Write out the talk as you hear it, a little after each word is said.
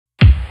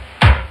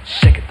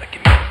Shake it like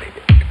you mean it,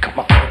 baby. Come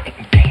on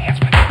and dance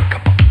with it.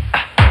 Come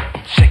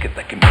on. Shake it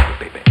like you mean it,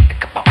 baby.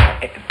 Come on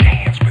and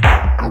dance with it.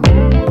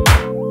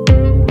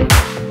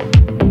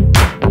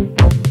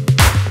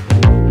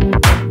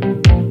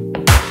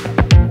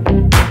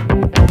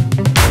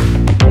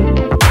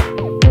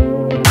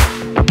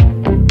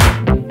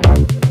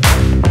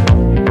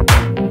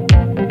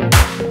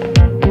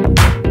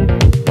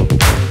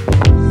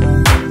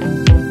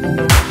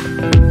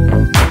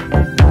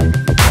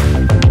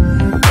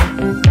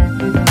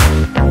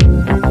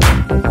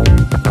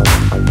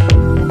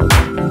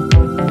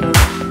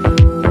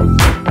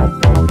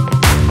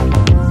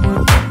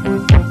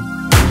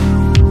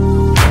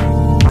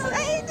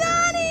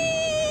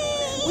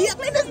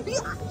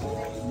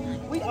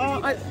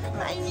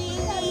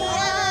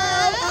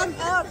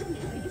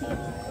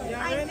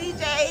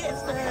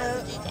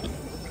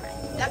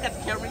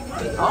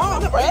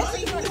 Oh,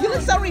 fresh. You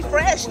look so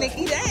refreshed,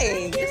 Nikki.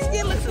 Dang, your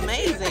skin looks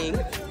amazing.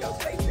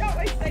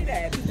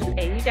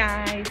 Hey you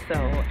guys, so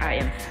I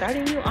am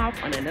starting you off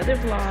on another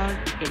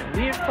vlog in a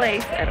weird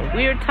place at a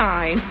weird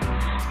time.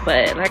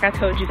 But like I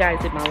told you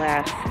guys in my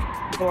last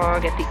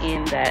vlog at the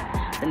end that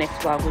the next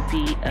vlog would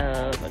be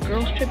of a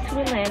girls trip to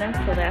Atlanta.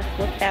 So that's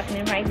what's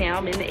happening right now.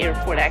 I'm in the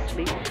airport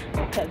actually.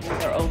 My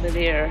cousins are over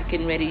there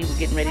getting ready. We're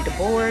getting ready to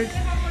board.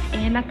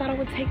 And I thought I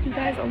would take you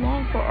guys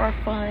along for our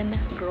fun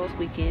girls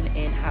weekend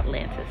in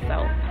Atlanta.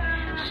 So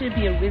should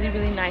be a really,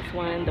 really nice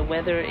one. The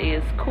weather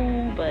is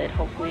cool, but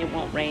hopefully it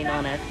won't rain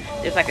on us.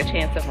 There's like a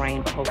chance of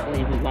rain, but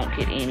hopefully we won't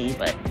get any.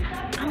 But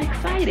I'm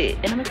excited,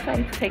 and I'm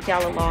excited to take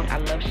y'all along. I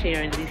love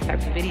sharing these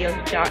types of videos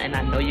with y'all, and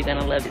I know you're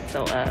gonna love it.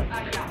 So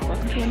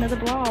welcome to another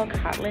vlog,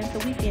 Atlanta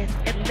weekend.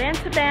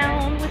 Atlanta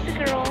bound with the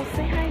girls.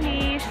 Say hi,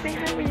 Nish. Say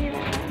hi,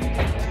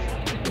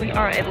 Renee. We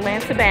are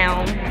Atlanta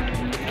bound.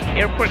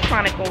 Airport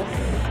Chronicles.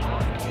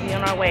 We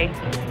on our way.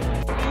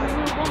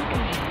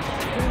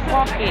 We're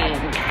walking.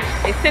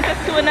 They sent us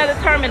to another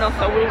terminal,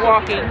 so we're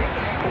walking.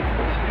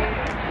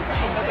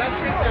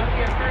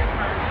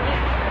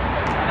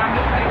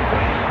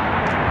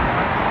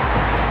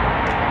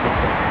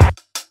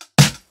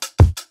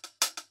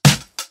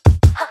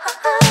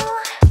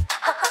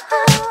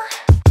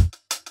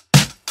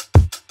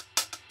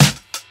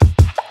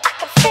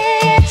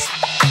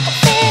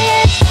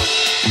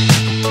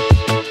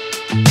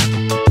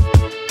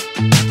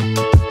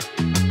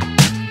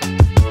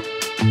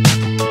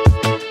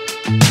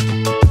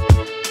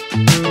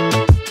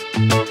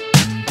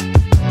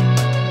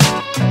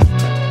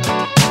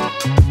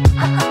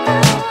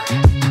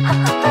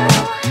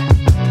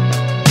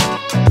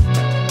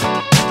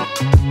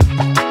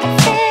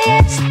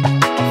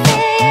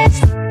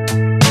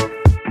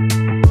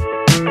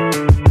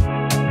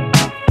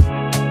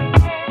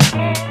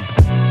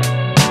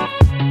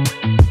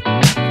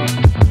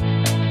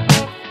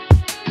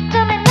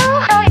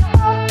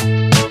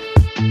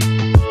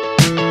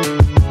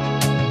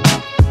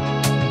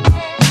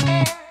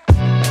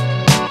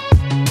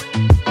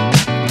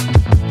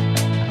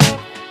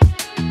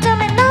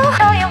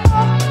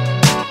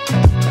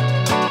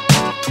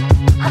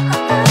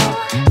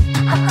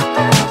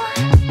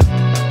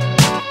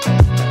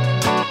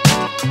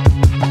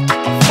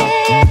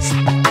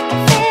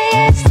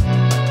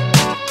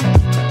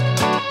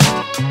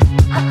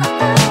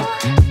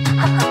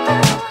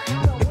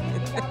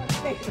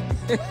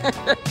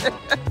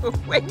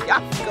 Where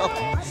y'all go?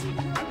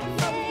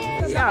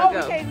 Y'all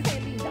go.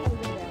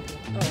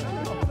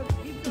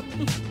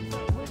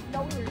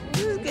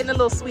 Getting a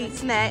little sweet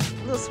snack, a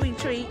little sweet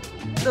treat,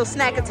 a little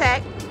snack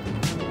attack.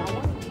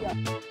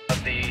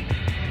 Of the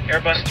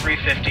Airbus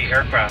 350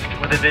 aircraft.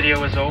 When the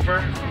video is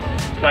over,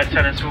 flight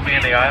attendants will be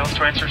in the aisles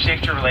to answer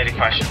safety-related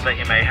questions that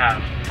you may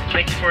have.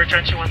 Thank you for your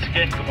attention once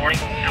again. Good morning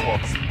and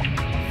welcome.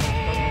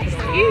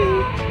 Thank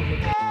you.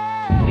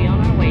 We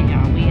on our way,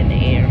 y'all. We in the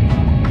air.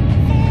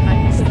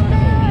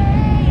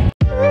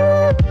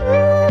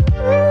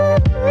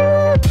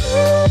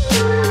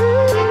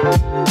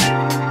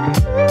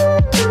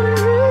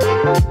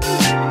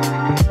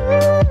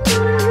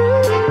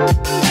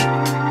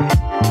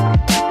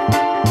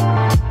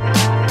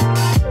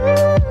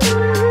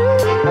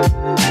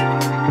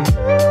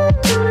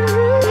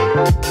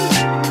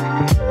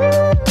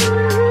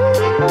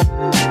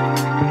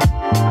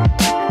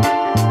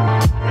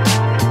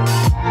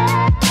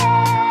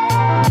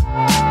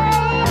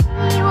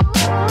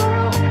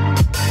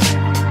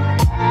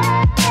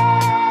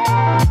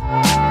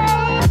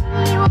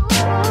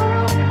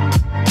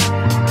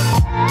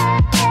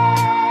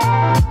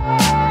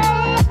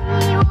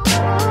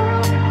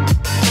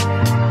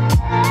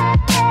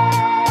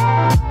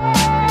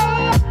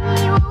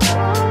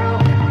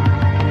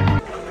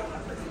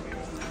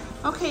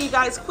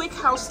 Guys, quick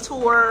house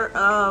tour.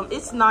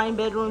 It's 9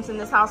 bedrooms in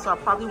this house, so I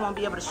probably won't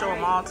be able to show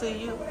them all to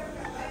you,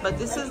 but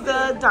this is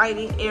the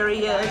dining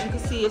area. As you can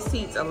see, it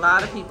seats a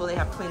lot of people. They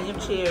have plenty of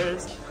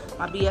chairs.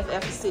 My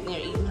BFF is sitting there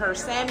eating her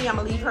Sammy. I'm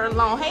gonna leave her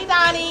alone. Hey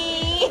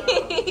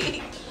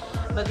Donnie.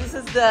 But this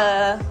is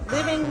the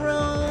living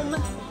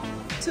room.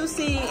 2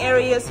 seating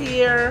areas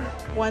here,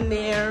 one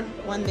there,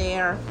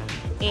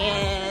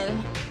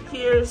 and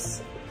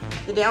here's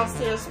The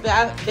downstairs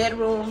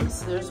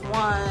bedrooms, there's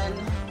one,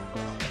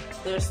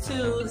 there's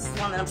two. This is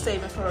one that I'm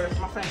saving for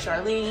my friend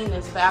Charlene.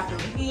 There's a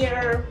bathroom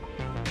here.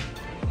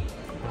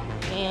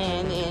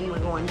 And then we're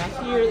going back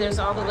here. There's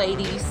all the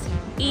ladies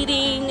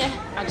eating.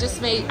 I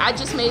just made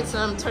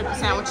some turkey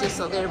sandwiches,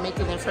 so they're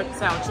making their turkey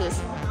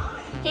sandwiches.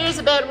 Here's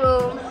a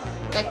bedroom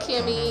that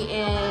Kimmy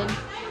and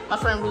my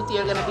friend Ruthie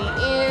are gonna be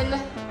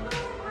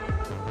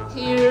in.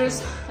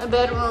 Here's a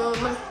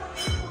bedroom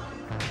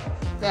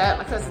that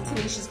my cousin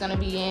Tanisha's gonna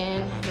be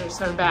in. There's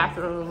her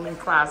bathroom and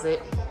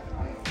closet.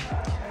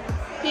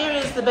 Here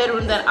is the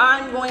bedroom that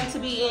I'm going to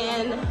be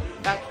in.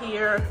 Back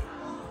here,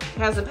 it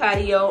has a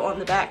patio on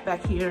the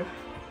back here.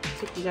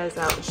 Take you guys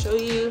out and show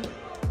you.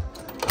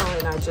 Oh,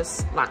 and I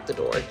just locked the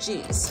door,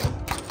 jeez.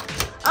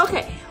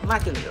 Okay,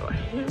 locking the door.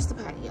 Here's the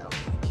patio,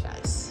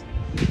 guys.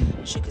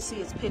 As you can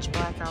see, it's pitch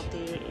black out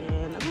there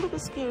and a little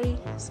bit scary,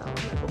 so I'm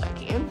gonna go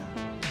back in.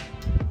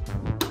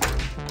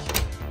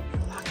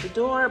 Lock the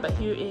door, but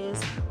here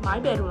is my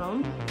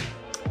bedroom.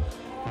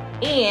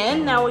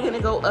 And now we're gonna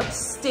go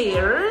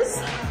upstairs.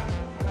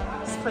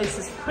 This place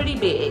is pretty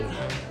big.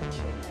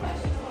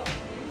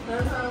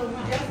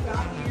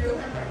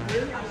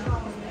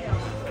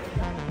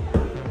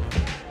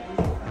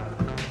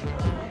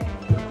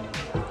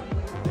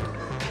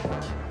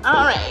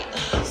 All right,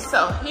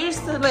 so here's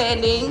the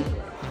landing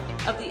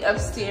of the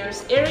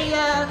upstairs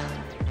area.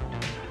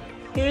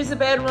 Here's the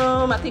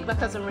bedroom. I think my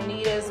cousin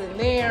Renita's in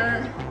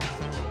there.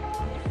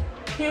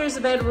 Here's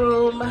the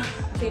bedroom. I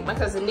think my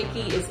cousin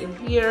Nikki is in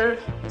here.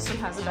 This one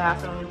has a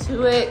bathroom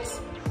to it.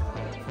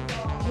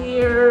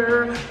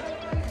 Here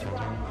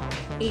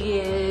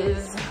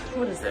is,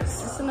 what is this?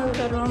 Is this another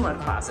bedroom or a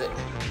closet?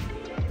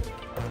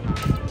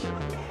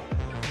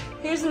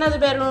 Here's another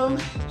bedroom.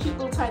 Cute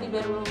little tiny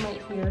bedroom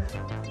right here.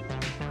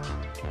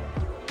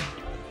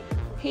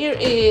 Here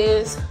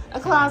is a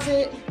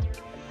closet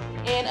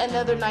and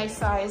another nice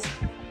size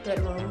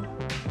bedroom.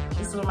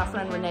 This is where my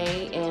friend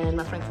Renee and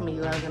my friend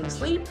Camila are gonna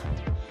sleep.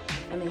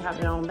 And they have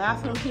their own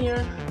bathroom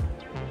here.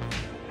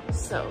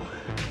 So,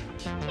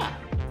 yeah,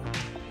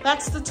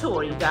 that's the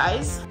tour, you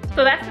guys.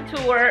 So that's the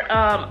tour.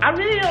 I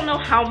really don't know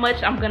how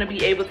much I'm gonna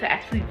be able to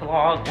actually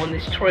vlog on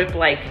this trip.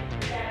 Like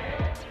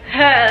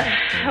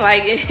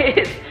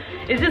it's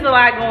just a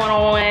lot going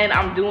on.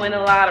 I'm doing a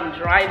lot, I'm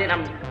driving,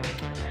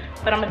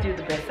 but I'm gonna do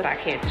the best that I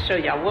can to show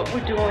y'all what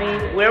we're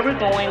doing, where we're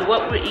going,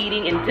 what we're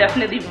eating, and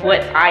definitely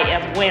what I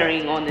am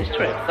wearing on this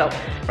trip. So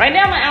right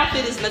now my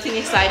outfit is nothing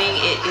exciting.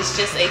 It is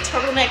just a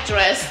turtleneck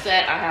dress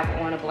that I have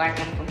on, a black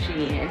one from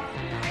Shein.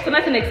 So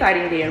nothing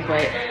exciting there,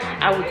 but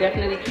I will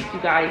definitely keep you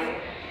guys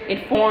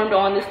informed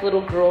on this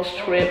little girls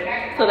trip,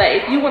 so that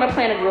if you want to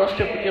plan a girls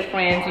trip with your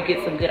friends, you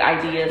get some good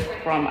ideas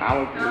from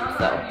our group.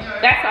 So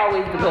that's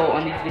always the goal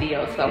on these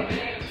videos. So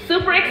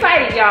super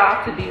excited,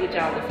 y'all, to be with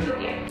y'all this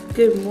weekend.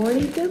 Good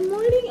morning,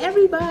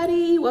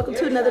 everybody. Welcome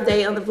to another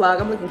day on the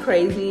vlog. I'm looking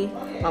crazy.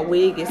 My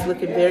wig is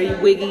looking very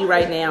wiggy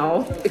right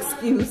now.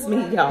 Excuse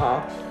me,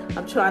 y'all.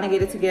 I'm trying to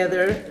get it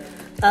together.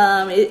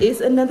 It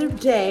is another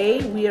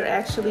day. We are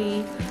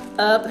actually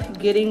up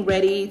getting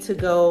ready to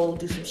go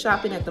do some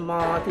shopping at the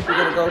mall. I think we're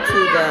gonna go to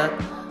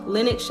the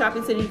Lenox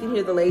shopping center. You can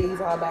hear the ladies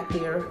all back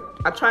there.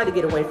 I tried to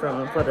get away from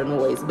them for the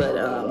noise, but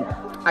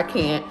I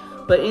can't.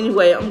 But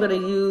anyway, I'm gonna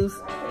use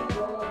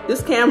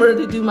this camera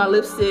to do my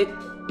lipstick.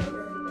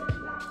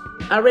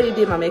 I already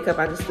did my makeup.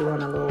 I just threw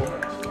on a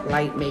little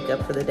light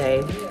makeup for the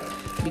day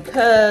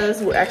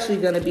because we're actually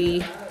gonna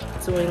be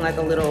doing like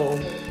a little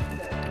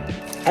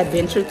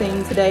adventure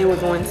thing today. We're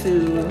going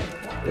to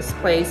this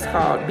place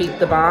called Beat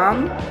the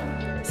Bomb.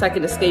 It's like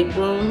an escape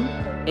room,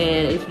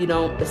 and if you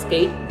don't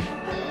escape,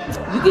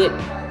 you get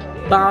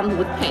bombed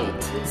with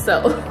paint.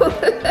 So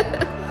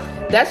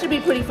that should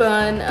be pretty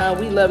fun.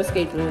 We love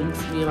escape rooms.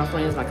 Me and my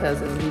friends, my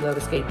cousins, we love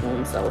escape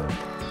rooms. So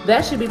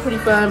that should be pretty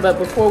fun. But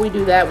before we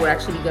do that, we're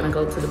actually gonna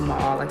go to the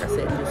mall, like I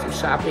said, and do some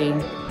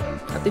shopping.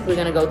 I think we're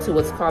gonna go to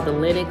what's called the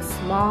Lenox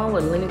Mall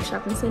or Lenox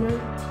Shopping Center.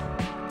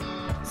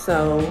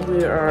 So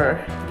we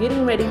are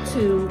getting ready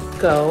to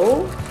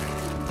go.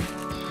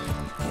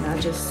 And I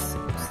just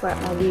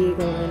slap my wig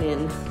on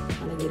and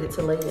I'm gonna get it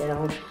to lay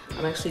down.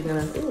 I'm actually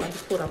gonna, ooh, I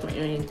just pulled off my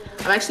earring.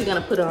 I'm actually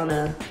gonna put on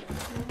a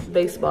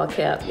baseball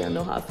cap. Y'all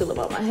know how I feel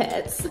about my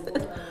hats.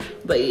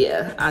 But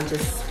yeah, I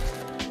just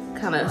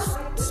kind of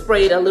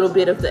sprayed a little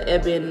bit of the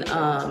Ebin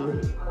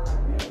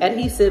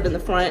adhesive in the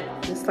front,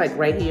 just like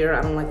right here.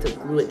 I don't like to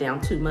glue it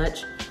down too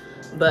much,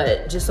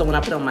 but just so when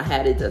I put on my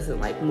hat, it doesn't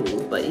like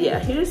move. But yeah,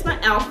 here's my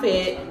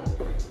outfit.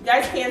 You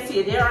guys can't see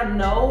it. There are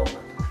no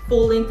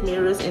full-length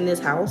mirrors in this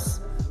house.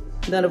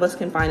 None of us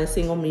can find a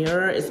single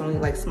mirror. It's only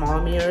like small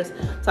mirrors.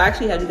 So I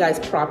actually have you guys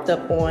propped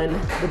up on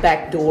the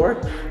back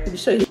door. Let me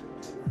show you.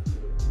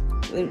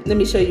 Let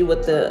me show you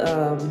what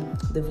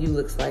the view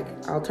looks like.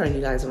 I'll turn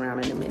you guys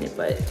around in a minute,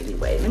 but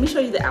anyway, let me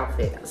show you the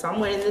outfit. So I'm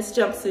wearing this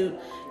jumpsuit.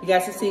 You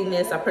guys have seen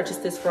this. I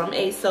purchased this from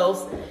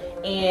ASOS,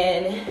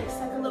 and it's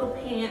like a little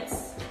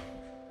pants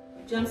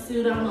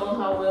jumpsuit. I don't know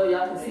how well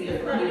y'all can see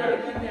it from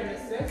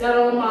here. Got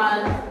on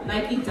my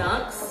Nike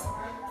Dunks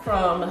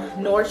from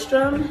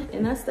Nordstrom,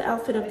 and that's the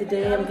outfit of the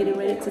day. I'm getting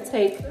ready to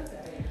take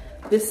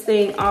this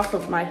thing off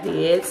of my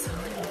head. So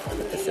let me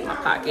put this in my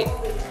pocket.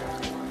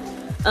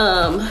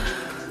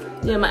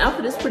 Yeah, my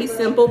outfit is pretty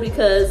simple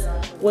because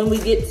when we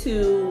get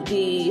to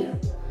the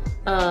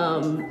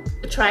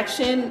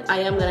attraction, I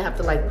am gonna have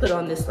to like put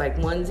on this like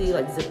onesie,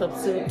 like zip up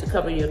suit to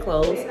cover your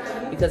clothes,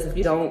 because if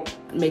you don't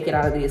make it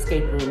out of the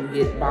escape room,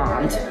 you get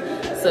bombed.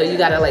 So you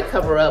gotta like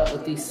cover up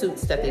with these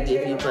suits that they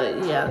give you.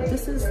 But yeah,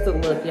 this is the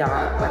look,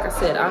 y'all. Like I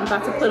said, I'm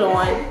about to put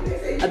on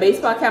a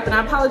baseball cap, and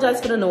I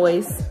apologize for the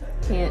noise.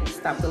 Can't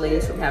stop the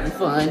ladies from having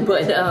fun,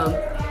 but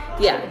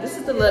yeah, this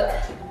is the look.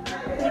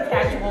 Pretty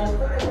casual.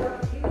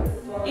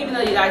 Even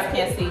though you guys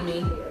can't see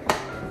me,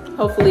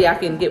 hopefully I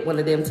can get one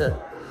of them to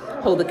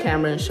hold the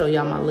camera and show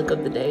y'all my look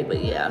of the day.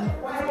 But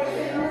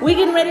yeah, we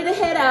getting ready to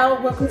head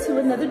out. Welcome to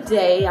another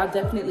day. I'll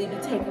definitely be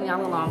taking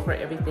y'all along for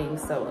everything.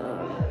 So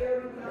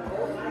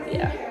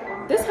yeah,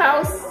 this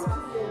house,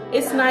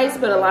 it's nice,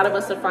 but a lot of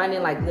us are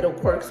finding like little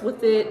quirks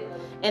with it.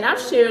 And I've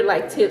shared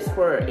like tips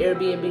for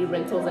Airbnb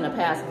rentals in a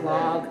past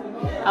vlog.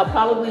 I'll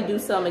probably do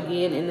some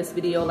again in this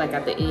video, like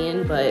at the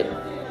end. But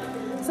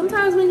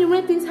sometimes when you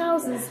rent these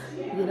houses,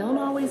 you don't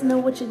always know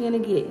what you're gonna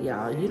get,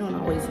 y'all. You don't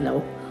always know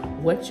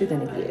what you're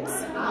gonna get.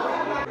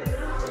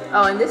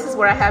 Oh, and this is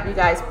where I have you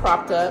guys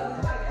propped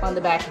up on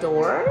the back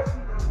door.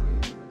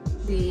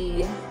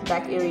 The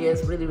back area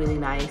is really, really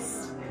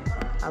nice.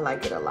 I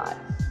like it a lot.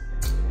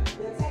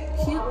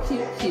 Cute,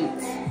 cute, cute.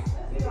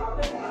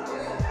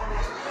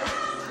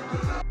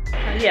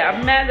 Yeah,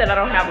 I'm mad that I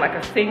don't have like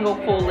a single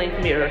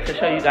full-length mirror to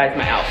show you guys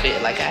my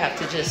outfit. Like I have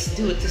to just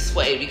do it this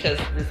way because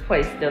this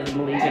place doesn't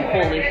believe in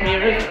full-length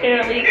mirrors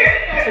apparently.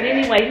 But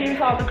anyway, here's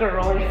all the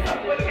girls.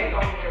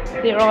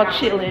 They're all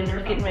chilling,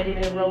 getting ready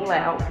to roll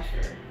out.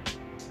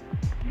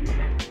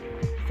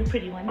 It's a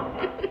pretty one.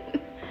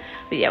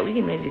 But yeah, we're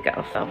getting ready to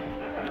go. So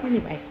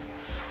anyway,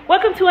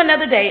 welcome to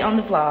another day on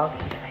the vlog,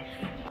 you guys.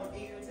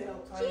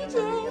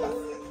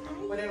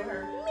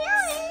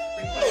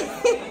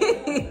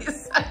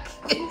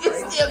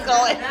 It's still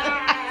going.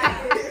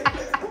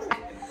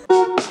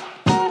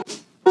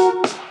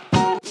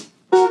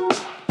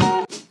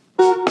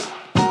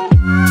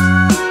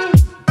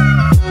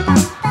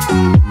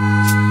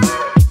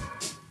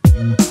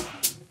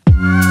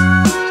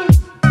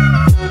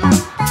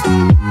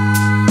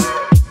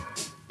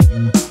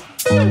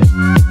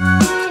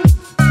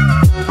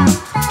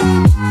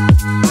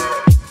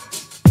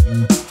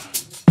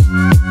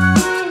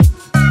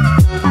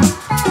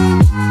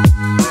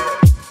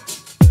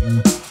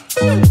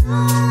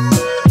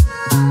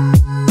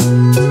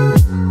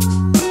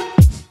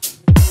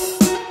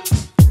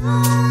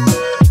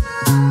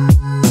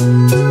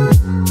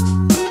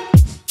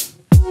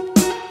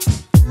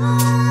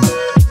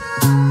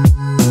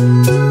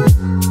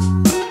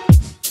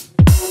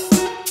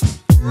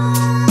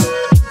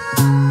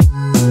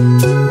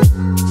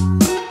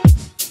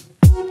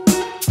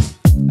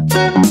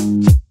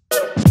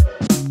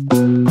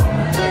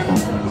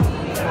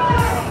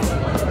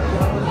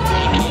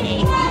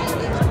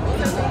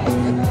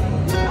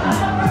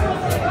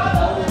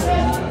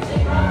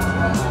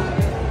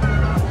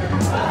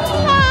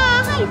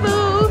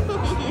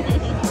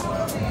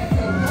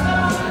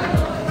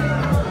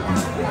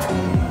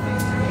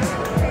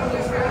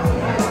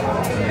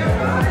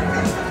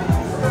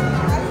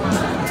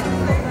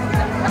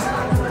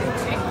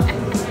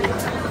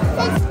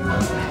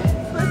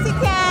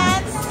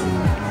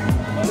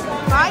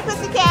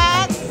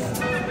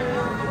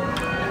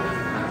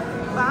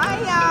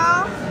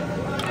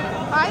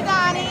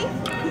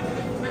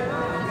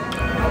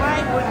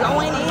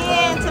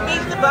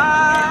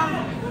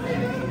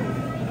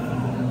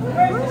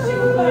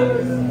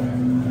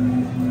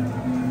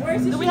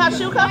 Do we have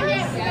shoe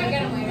covers?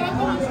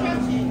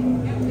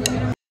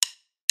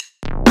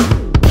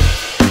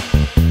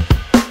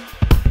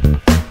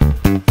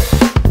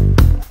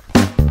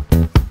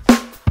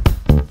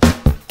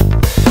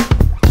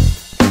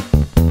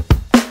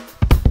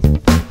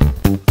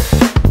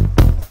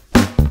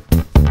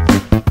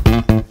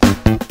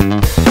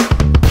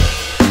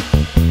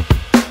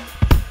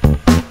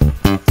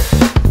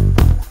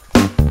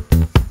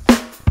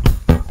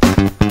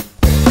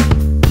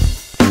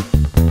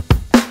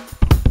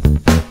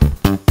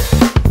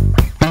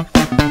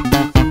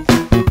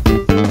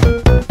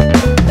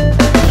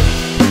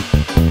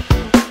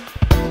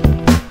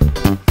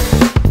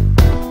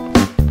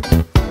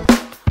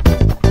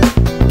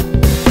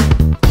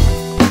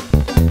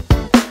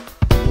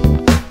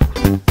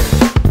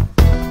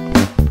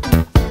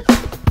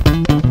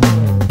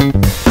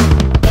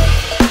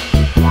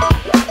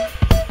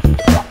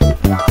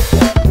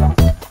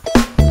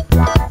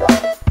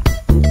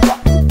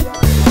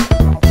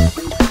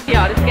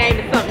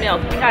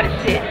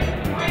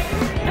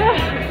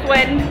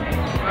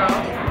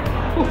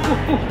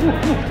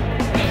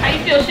 How you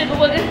feel, Sugar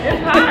Booger?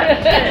 It's hot.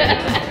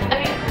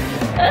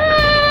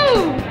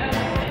 Oh!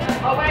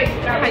 Oh, wait.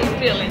 How you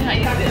feeling? How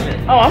you feeling?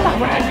 Oh, I'm all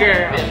right,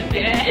 girl.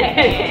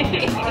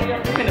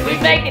 We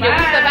making it.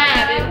 We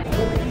surviving.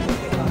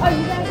 Oh,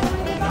 you got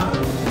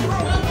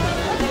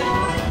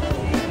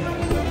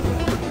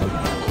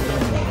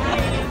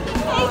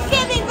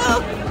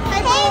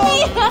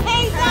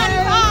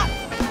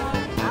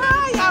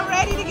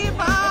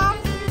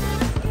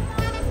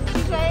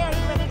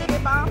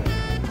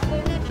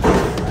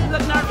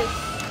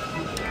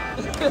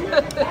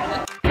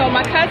So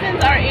my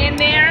cousins are in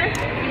there.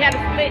 We had to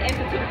split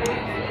into 2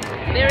 groups.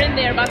 They're in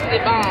there about to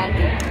get bombed.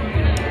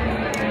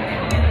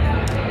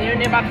 They're in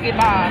there about to get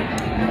bombed.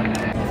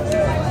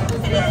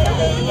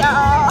 Hey,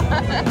 y'all.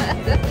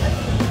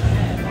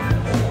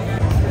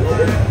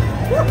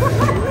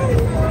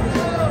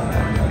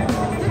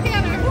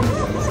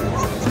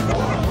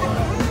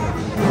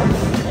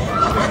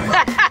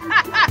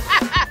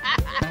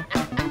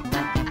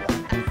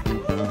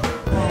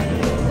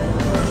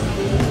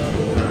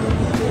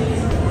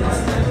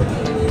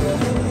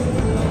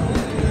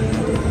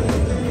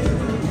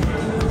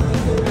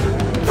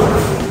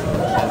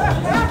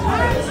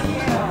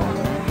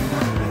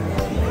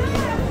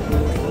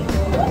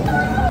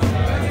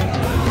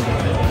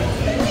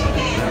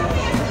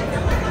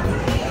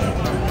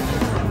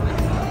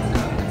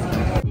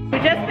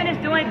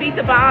 Beat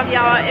the bomb,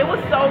 y'all. It was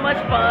so much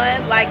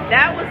fun. Like,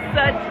 that was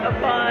such a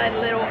fun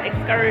little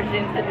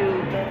excursion to do.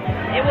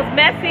 It was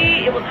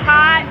messy, it was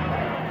hot.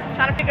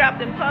 Trying to figure out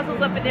them puzzles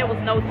up in there was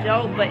no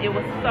joke, but it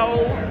was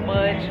so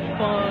much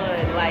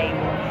fun. Like,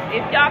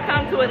 if y'all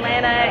come to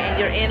Atlanta and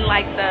you're in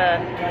like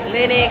the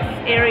Lenox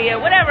area,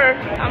 whatever,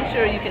 I'm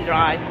sure you can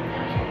drive.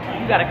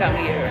 You gotta come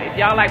here. If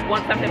y'all like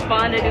want something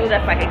fun to do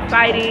that's like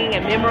exciting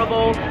and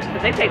memorable,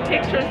 because they take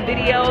pictures,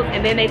 videos,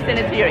 and then they send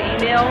it to your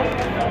email.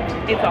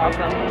 It's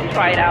awesome.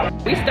 Try it out.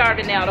 We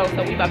starving now though,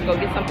 so we about to go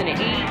get something to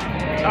eat.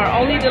 Our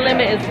only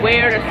dilemma is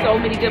where. There's so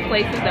many good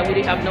places that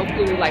we have no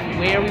clue like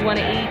where we want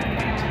to eat.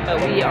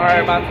 But we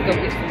are about to go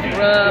get some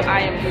grub.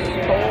 I am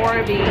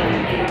starving.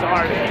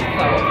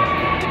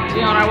 So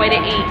we on our way to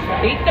eat.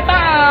 Beat the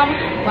bomb.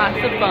 Lots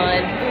of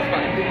fun. It was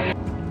fun.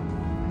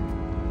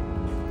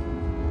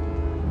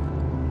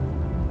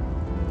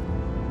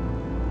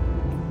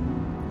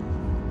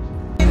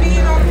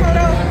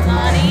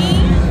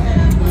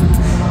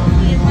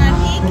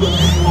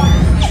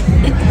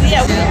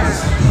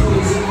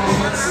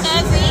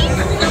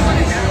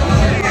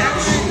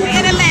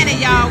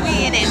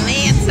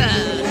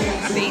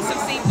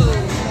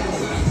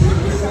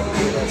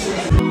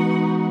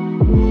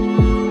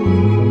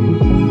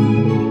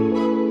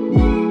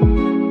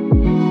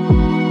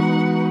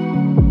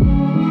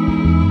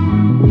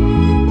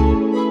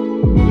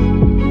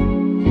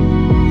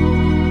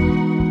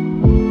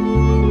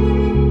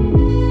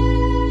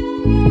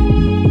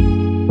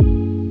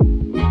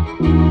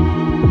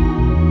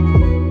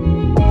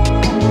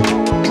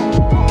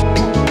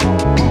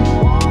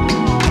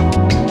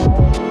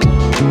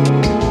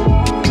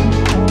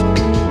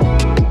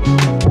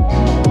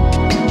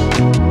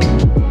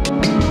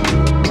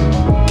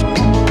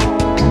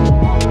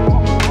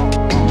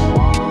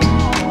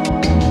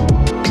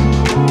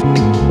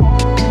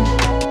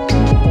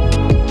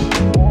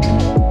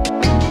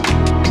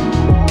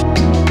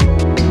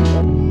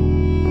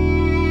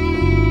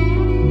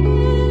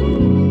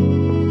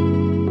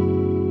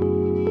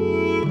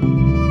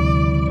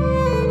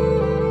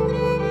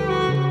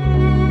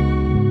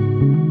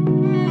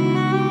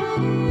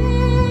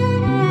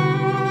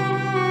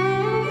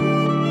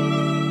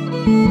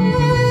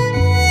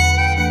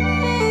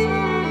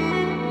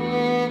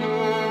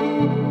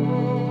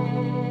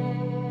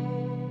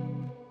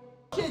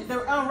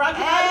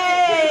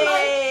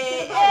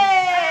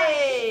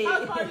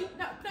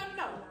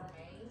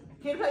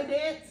 Kid play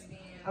dance?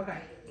 Okay.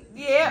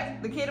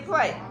 Yeah, the kid to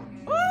play.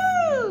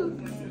 Woo!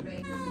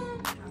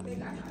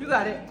 You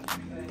got it.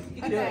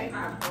 You can do it.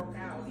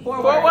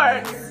 4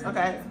 words.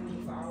 Okay.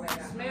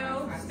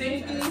 Smell,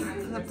 stinky.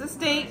 Up to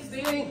stink.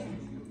 Stink.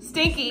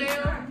 Stinky.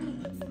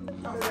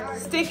 Smell.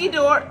 Stinky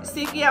door.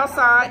 Stinky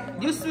outside.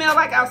 You smell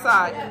like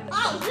outside.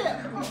 Oh, shit.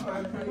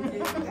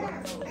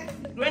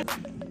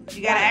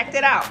 You gotta act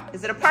it out.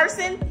 Is it a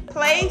person?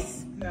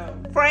 Place? No.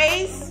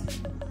 Phrase?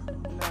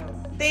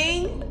 No.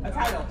 Thing? A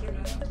title.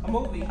 A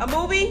movie. A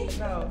movie?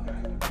 No.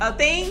 A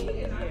thing?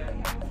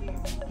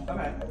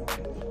 Okay.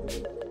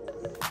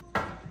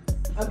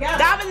 A gallon.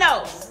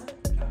 Dominoes.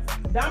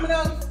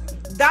 Dominoes.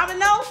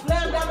 Dominoes?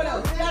 Slam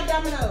dominoes. Slam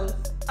dominoes.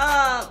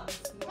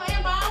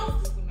 Playing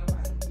balls?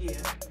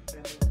 Yeah.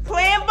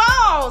 Playing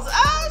balls.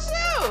 Oh,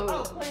 shoot.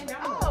 Oh, playing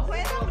dominoes. Oh,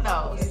 playing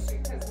dominoes.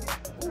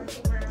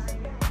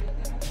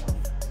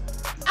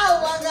 Oh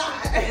my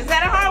God. Is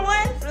that a hard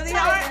one? Really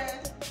hard?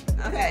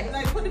 Okay.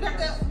 Like, put it back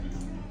up.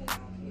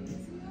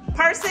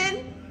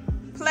 Person,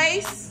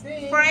 place,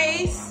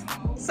 phrase,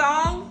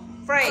 song,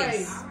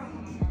 phrase.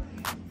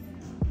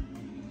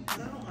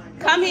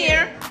 Come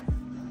here.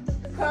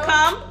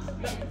 Come.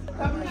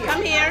 Come here.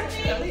 Come here.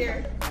 Come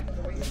here.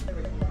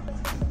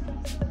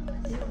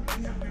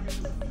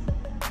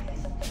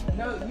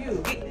 No,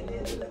 you.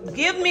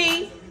 Give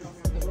me.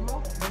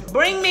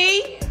 Bring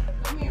me.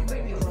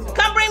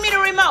 Come bring me the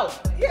remote.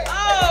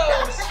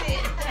 Oh,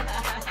 shit.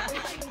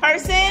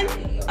 Person.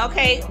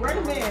 Okay.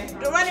 Running man.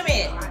 The running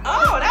man.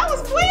 Oh, that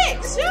was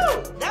quick.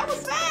 Shoot. That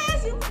was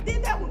fast. You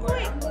did that one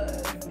quick.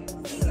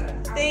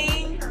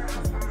 Thing.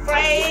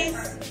 Phrase.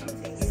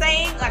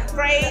 Sing. Like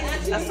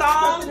phrase. A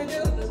song.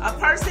 A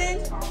person.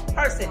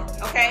 Person.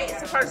 Okay.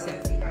 It's a person.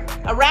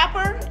 A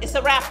rapper. It's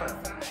a rapper.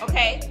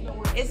 Okay.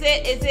 Is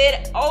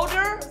it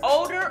older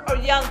or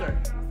younger?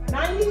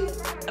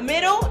 90s.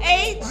 Middle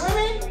age?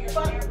 Women.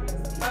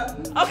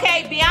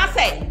 Okay,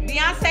 Beyonce.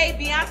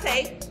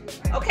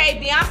 Okay,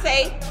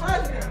 Beyonce.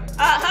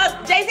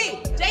 Husband.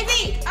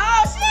 Jay-Z.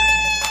 Oh shit!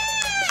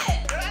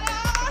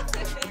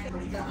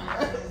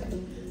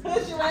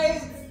 Push your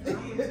waist.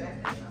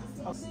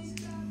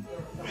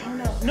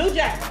 New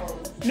Jack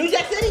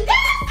City.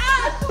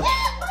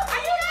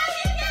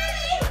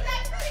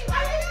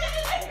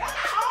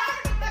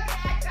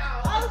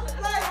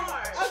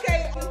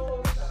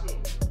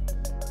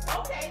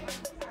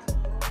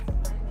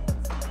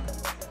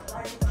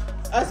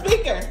 A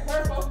speaker.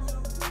 Purple.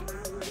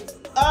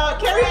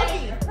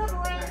 Karaoke.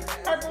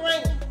 Purple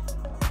Rain.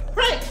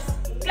 Prince.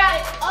 Got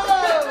it.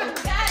 Oh.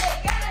 Got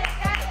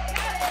it.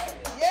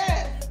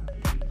 Yeah.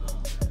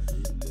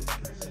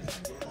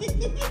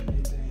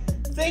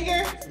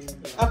 Singer.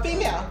 A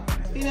female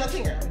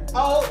singer.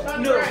 Old,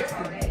 new,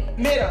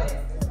 middle,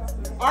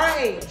 our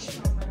age.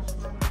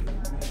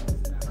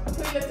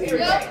 There's your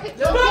life.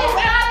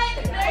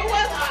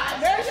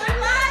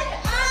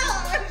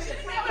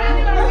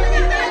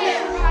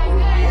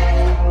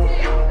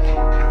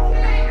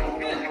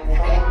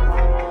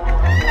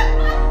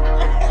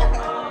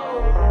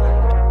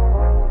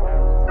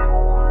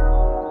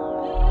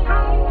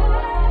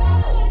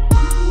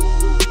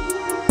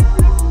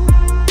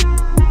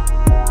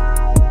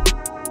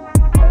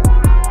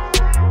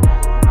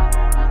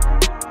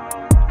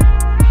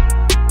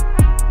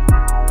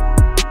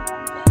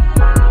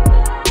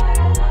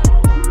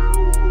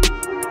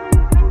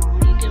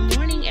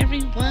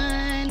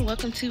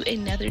 To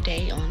another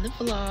day on the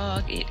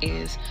vlog. It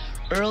is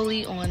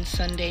early on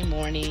Sunday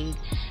morning.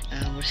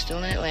 We're still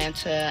in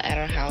Atlanta at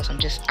our house. I'm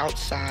just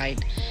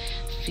outside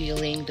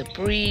feeling the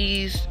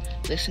breeze,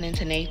 listening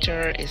to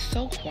nature. It's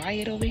so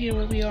quiet over here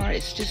where we are.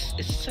 It's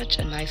such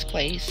a nice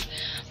place.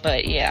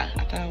 But yeah,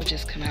 I thought I would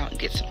just come out and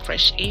get some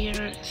fresh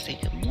air, say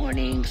good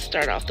morning,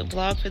 start off the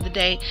vlog for the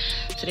day.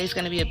 Today's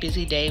gonna be a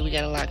busy day. We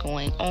got a lot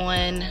going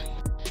on.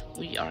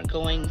 We are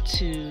going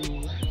to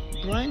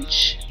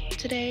brunch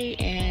today,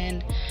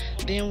 and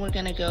then we're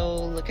gonna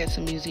go look at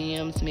some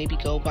museums, maybe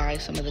go by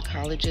some of the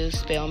colleges,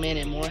 Spelman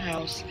and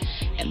Morehouse,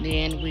 and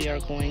then we are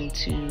going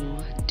to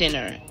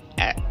dinner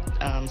at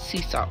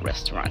Sea Salt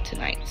Restaurant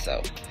tonight.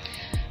 So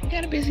we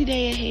got a busy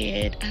day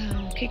ahead.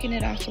 Kicking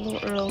it off a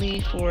little early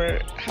for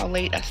how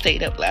late I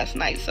stayed up last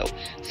night, so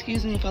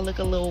excuse me if I look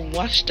a little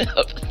washed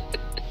up.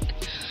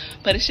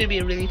 But it should be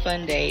a really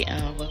fun day.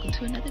 Welcome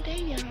to another day,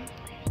 y'all.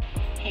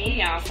 Hey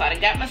y'all, so I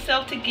got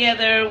myself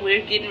together.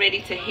 We're getting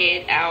ready to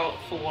head out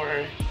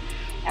for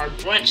our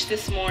brunch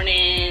this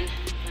morning.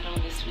 Put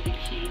on this really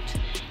cute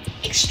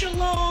extra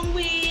long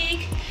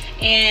wig,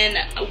 and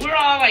we're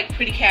all like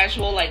pretty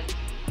casual, like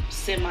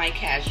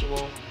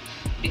semi-casual,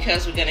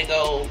 because we're gonna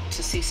go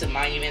to see some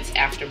monuments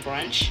after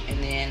brunch,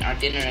 and then our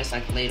dinner is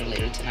like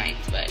later tonight.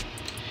 But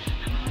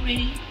I'm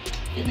already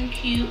feeling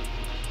cute.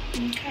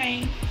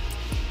 Okay.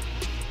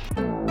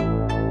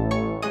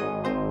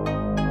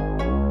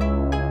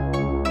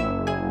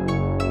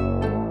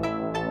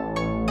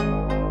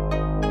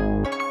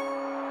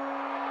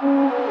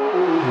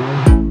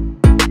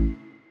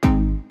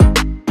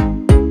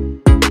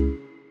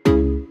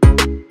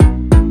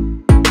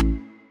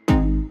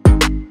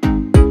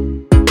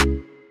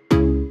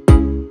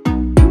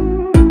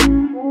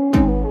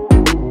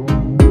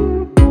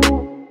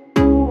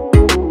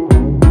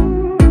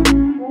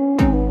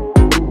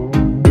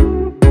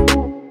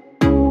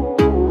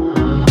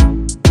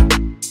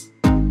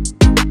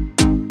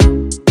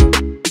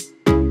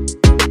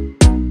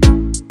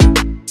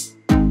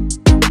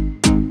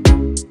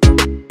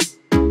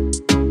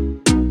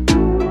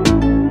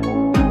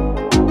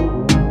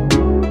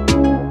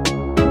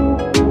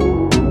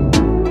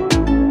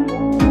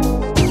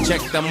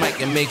 Check the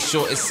mic and make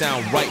sure it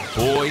sound right,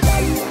 boys.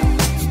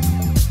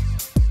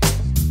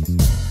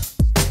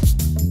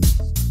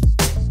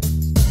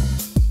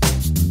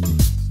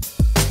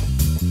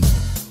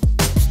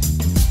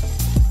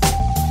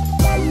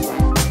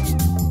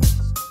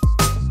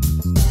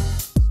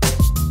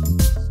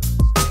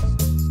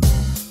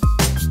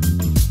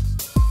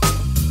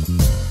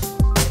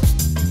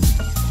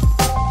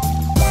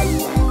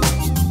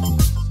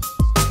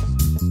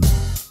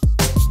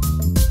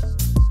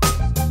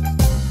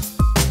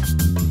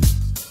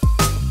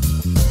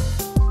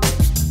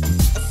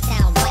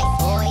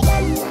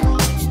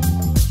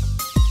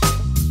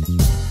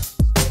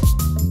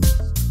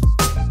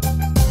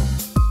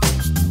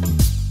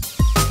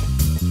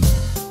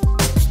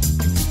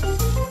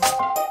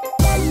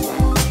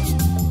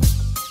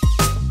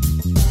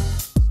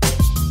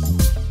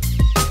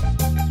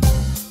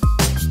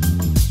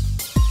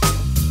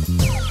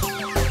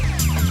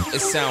 It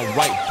sound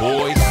right,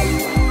 boys.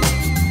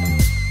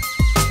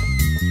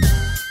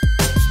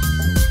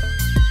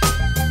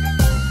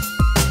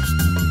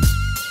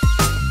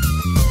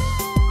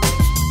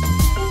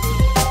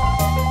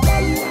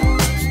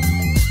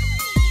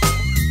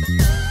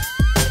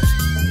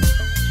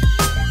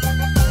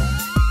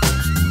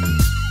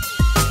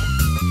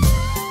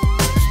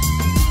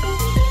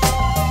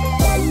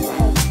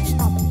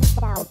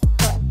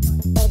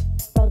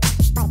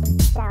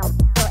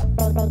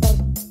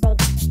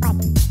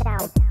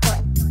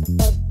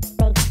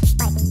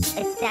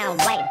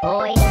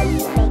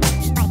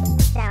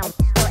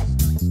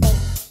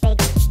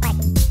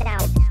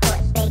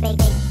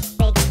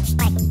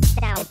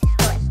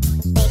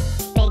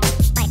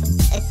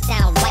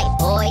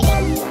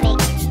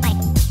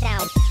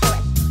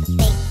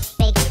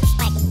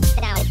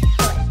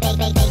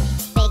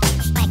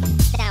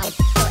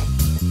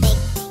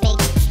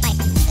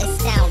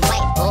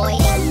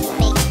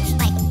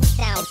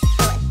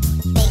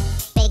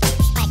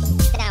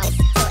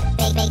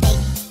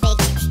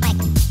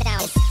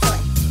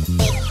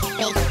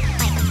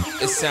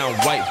 sound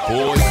right,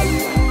 boy.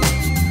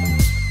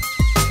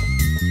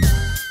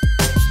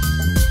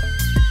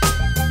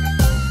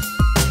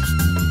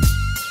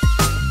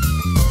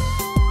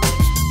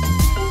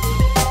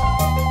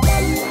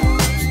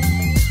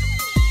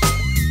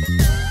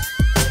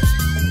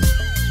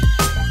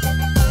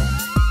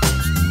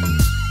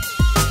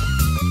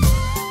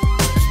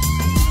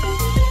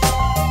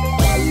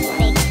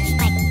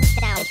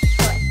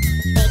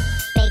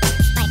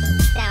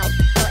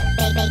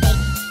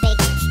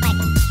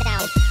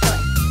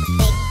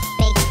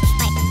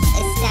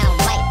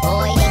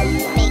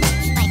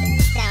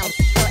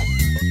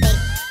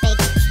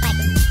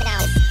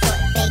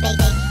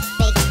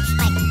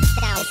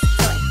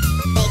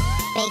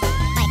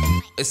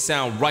 It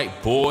sound right,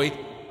 boy.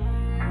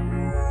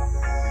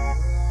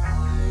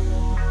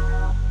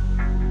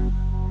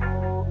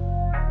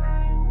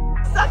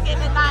 Suck in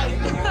the night.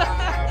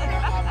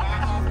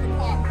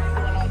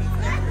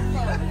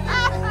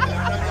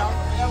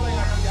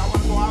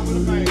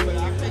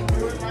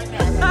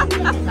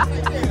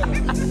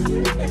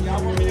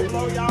 Y'all want me to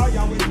blow y'all?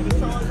 Y'all wait for the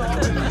songs on.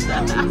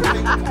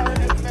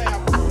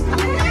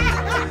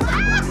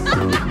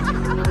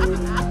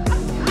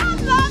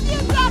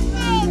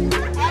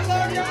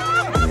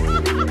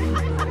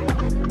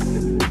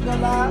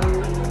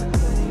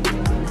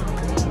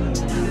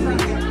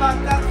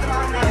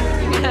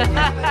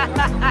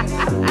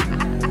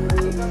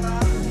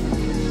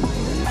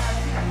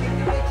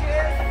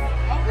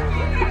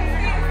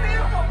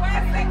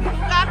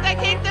 Stop to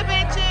kick the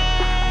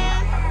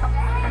bitches.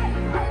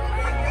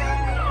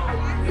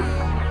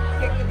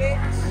 Kick the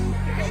bitch.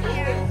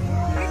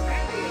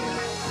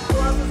 Who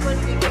else is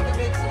ready to kick the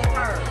bitch in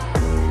her?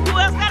 Who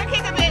else gotta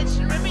kick a bitch?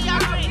 Remember y'all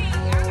three.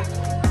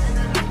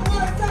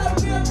 What's up,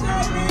 Jim?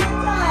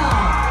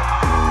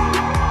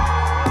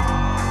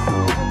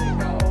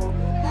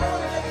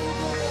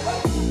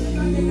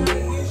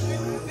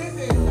 This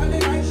is Sunday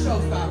Night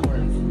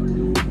Showstoppers.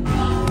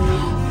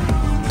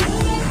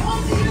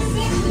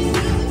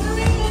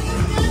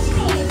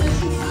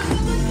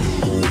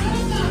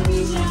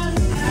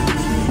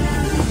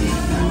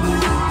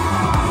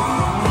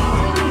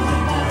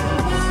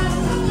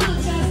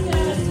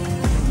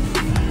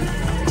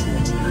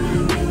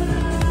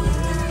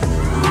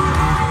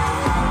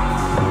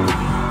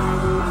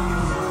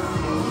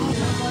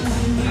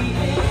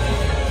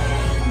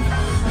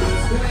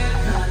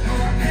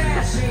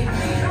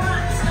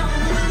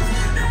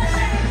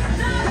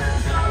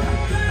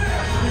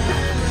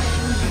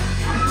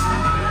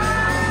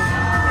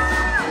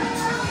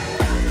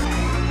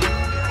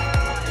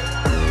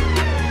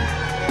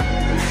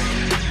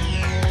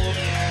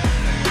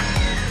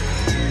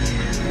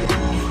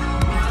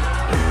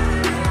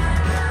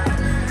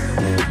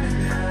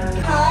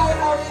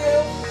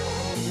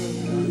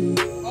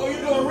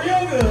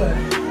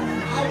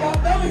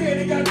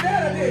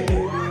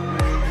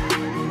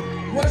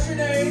 What's your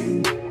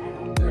name?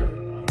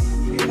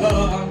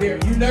 I'm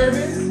Derek. You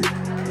nervous?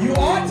 You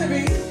ought to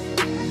be.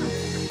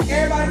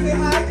 Everybody say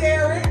hi,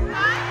 Derek.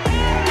 Hi,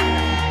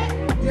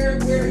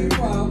 Derek, where are you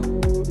from?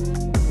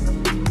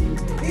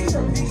 He's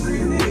from Peachtree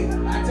City.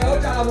 I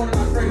told y'all I wanted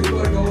my credit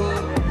score to go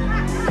up.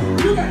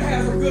 You gotta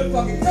have some good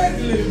fucking credit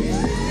to live in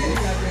Peachtree City,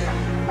 goddamn.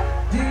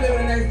 Do you live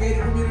in a nice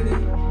gated community?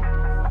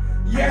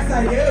 Yes, I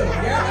do.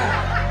 Yeah.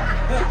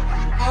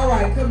 All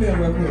right, come here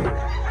real quick.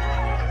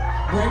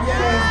 Bring your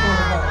ass on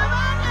the phone.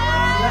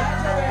 Slide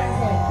your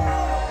ass on.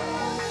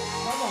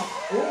 Come on.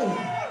 Ooh.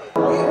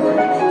 We're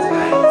gonna be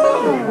tight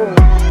too.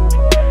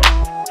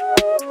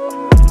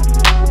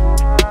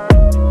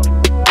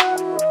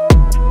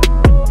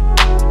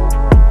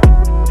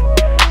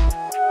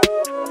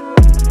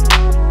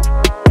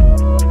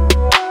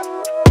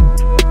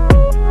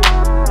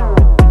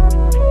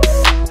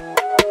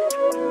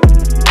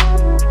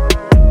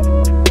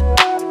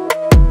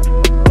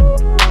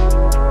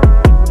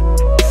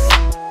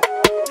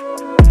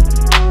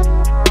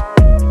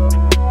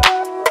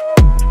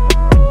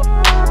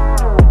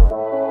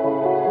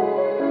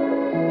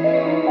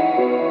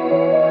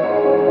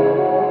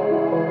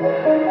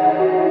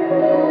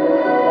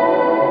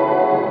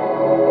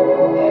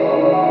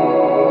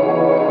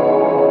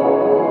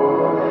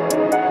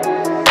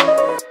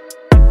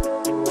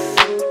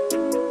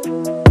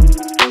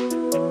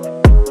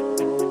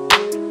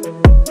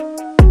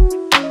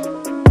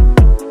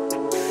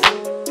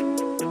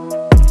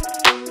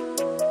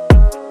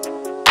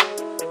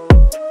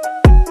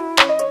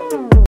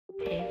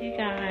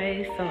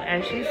 So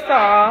as you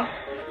saw,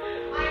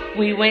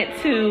 we went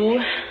to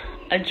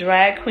a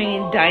drag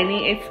queen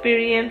dining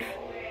experience.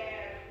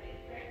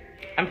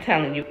 I'm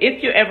telling you,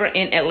 if you're ever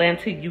in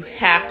Atlanta, you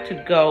have to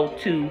go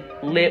to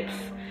Lips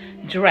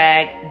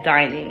Drag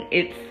Dining.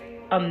 It's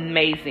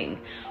amazing.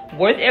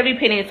 Worth every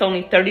penny. It's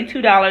only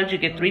 $32. You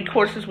get 3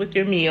 courses with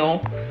your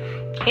meal.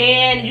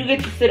 And you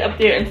get to sit up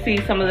there and see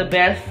some of the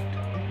best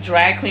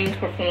drag queens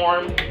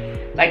perform,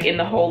 like in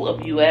the whole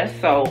of US.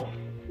 So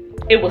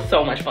it was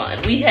so much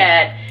fun. We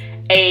had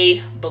a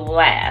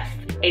blast,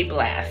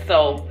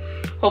 So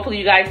hopefully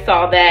you guys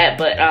saw that.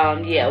 But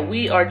yeah,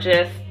 we are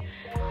just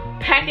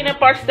packing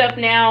up our stuff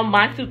now.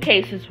 My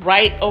suitcase is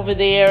right over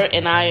there,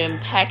 and I am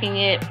packing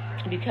it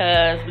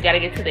because we got to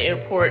get to the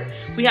airport.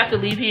 We have to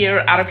leave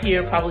here, out of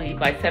here, probably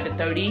by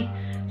 7:30.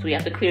 So we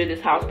have to clear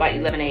this house by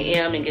 11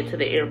 a.m. and get to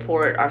the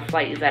airport. Our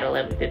flight is at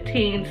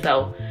 11:15.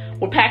 So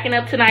we're packing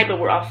up tonight, but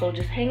we're also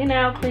just hanging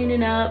out,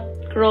 cleaning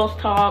up, girls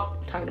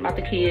talk, talking about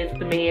the kids,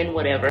 the men,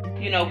 whatever.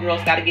 You know,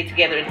 girls got to get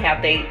together and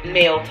have they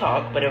male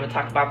talk, whatever,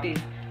 talk about these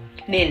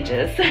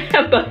ninjas.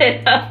 But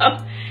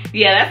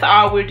yeah, that's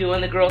all we're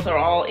doing. The girls are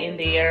all in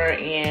there,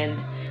 and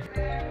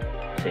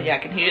so y'all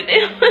can hear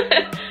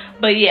them.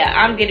 But yeah,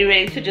 I'm getting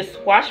ready to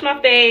just wash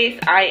my face.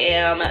 I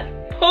am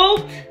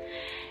pooped,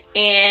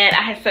 and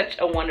I had such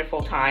a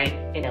wonderful time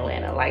in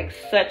Atlanta, like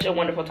such a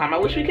wonderful time. I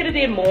wish we could have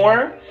did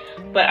more,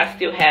 but I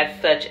still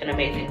had such an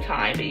amazing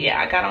time. But yeah,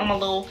 I got on my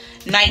little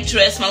night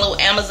dress, my little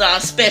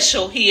Amazon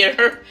special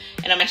here,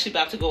 and I'm actually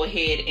about to go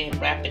ahead and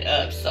wrap it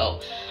up.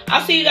 So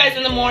I'll see you guys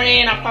in the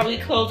morning. I'll probably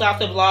close out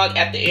the vlog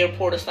at the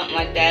airport or something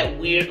like that,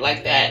 weird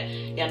like that.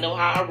 Y'all know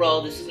how I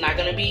roll. This is not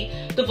gonna be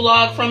the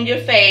vlog from your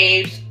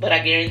faves, but I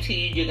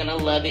guarantee you, you're gonna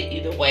love it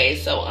either way.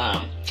 So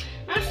I'll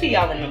see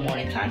y'all in the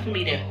morning. Time for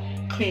me to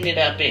clean it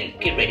up and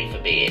get ready for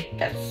bed.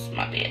 That's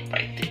my bed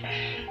right there.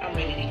 I'm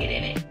ready to get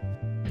in it.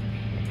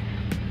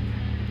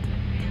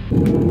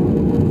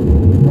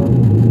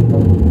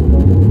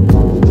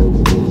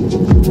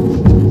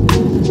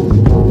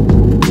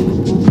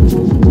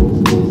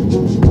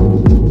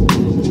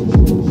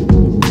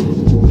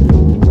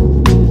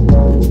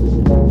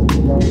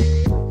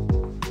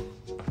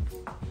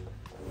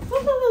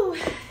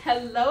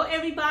 Hello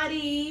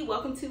everybody,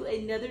 welcome to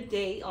another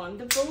day on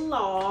the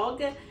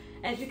vlog.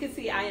 As you can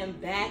see, I am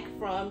back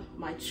from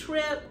my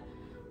trip.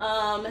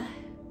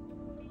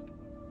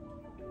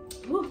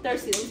 Ooh,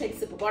 thirsty. Let me take a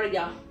sip of water,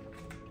 y'all.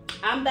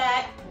 I'm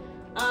back.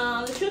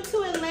 The trip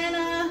to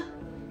Atlanta,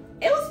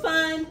 it was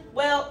fun.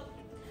 Well,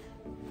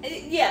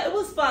 yeah, it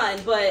was fun,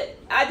 but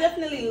I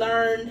definitely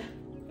learned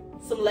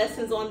some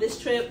lessons on this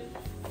trip.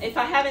 If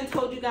I haven't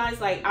told you guys,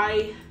 like,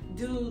 I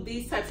do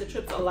these types of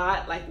trips a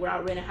lot, like where I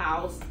rent a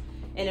house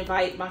and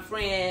invite my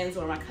friends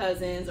or my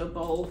cousins or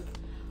both.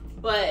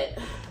 But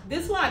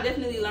this one, I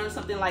definitely learned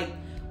something. Like,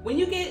 when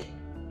you get,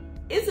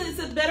 it's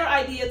a better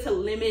idea to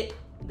limit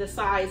the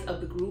size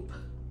of the group.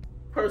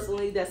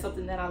 Personally, that's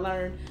something that I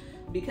learned,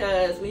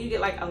 because when you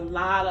get like a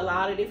lot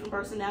of different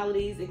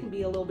personalities, it can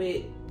be a little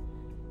bit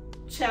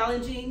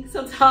challenging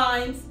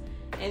sometimes.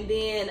 And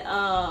then,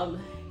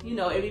 you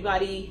know,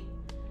 everybody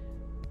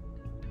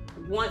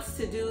wants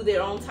to do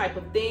their own type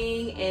of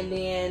thing, and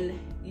then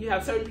you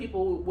have certain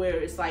people where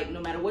it's like no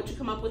matter what you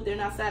come up with, they're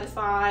not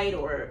satisfied,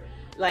 or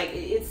like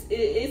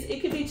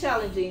it can be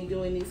challenging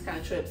doing these kind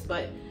of trips.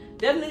 But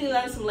definitely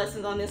learned some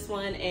lessons on this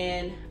one,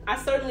 and I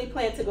certainly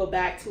plan to go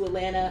back to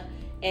Atlanta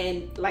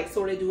and like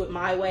sort of do it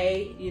my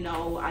way. You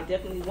know, I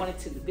definitely wanted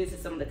to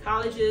visit some of the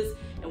colleges,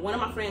 and one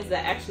of my friends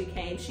that actually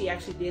came, she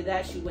actually did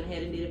that. She went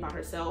ahead and did it by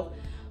herself.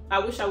 I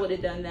wish I would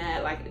have done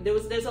that. Like,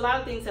 there's a lot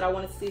of things that I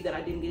wanted to see that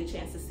I didn't get a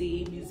chance to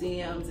see,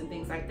 museums and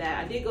things like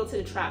that. I did go to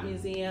the Trap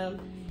Museum,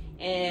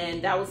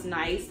 and that was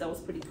nice. That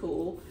was pretty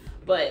cool.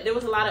 But there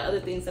was a lot of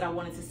other things that I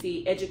wanted to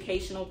see,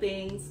 educational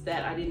things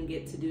that I didn't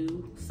get to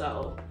do.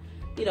 So,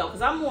 you know,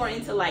 because I'm more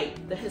into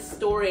like the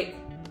historic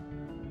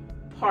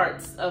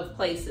parts of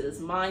places,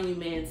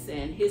 monuments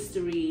and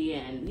history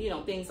and, you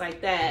know, things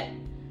like that.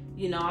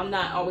 You know, I'm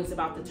not always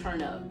about the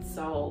turn up.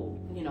 So,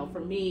 you know,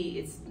 for me,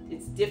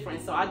 it's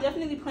different. So I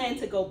definitely plan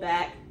to go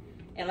back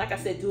and, like I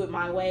said, do it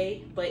my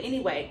way. But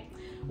anyway,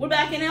 we're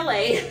back in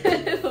LA.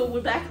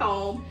 We're back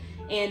home,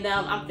 and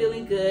I'm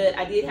feeling good.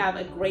 I did have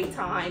a great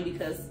time,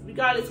 because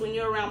regardless, when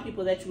you're around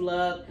people that you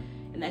love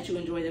and that you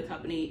enjoy their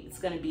company, it's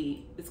gonna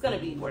be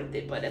worth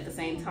it. But at the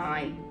same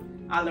time,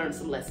 I learned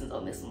some lessons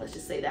on this one. Let's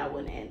just say that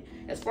one. And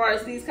as far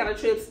as these kind of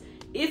trips,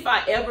 if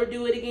I ever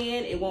do it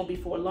again, it won't be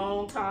for a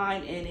long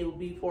time, and it will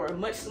be for a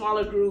much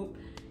smaller group.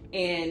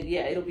 And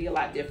yeah, it'll be a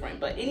lot different.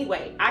 But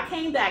anyway, I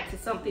came back to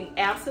something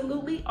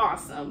absolutely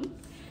awesome,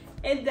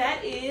 and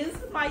that is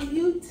my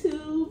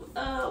YouTube,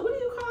 what do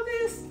you call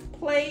this?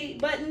 Play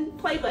button.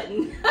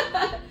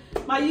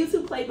 My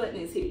YouTube play button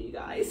is here, you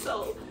guys.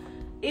 So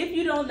if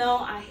you don't know,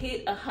 I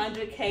hit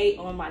 100K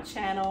on my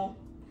channel.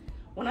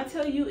 When I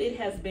tell you, it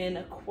has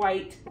been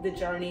quite the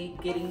journey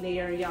getting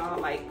there, y'all.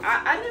 Like,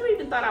 I never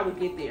even thought I would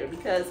get there,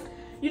 because,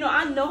 you know,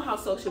 I know how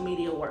social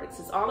media works.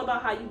 It's all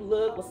about how you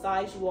look, what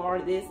size you are,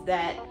 this,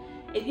 that.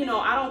 And, you know,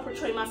 I don't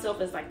portray myself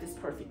as like this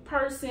perfect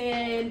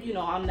person. You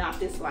know, I'm not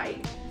this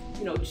like,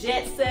 you know,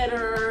 jet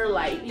setter.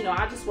 Like, you know,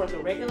 I just work a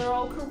regular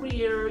old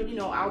career, you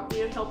know, out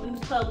there helping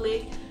the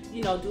public,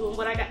 you know, doing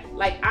what I got.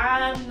 Like,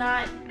 I'm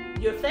not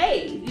your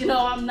fave, you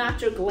know, I'm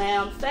not your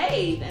glam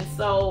fave. And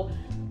so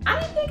I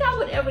didn't think I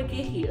would ever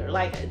get here.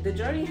 Like, the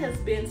journey has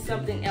been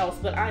something else,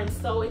 but I am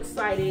so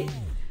excited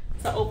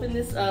to open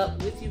this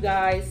up with you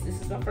guys. This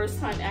is my first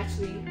time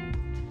actually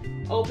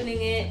opening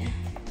it.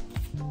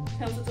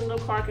 Comes with a little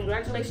card.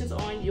 Congratulations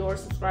on your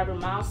subscriber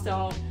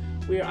milestone.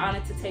 We are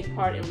honored to take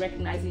part in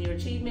recognizing your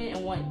achievement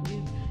and want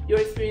your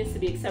experience to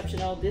be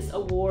exceptional. This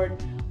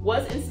award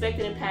was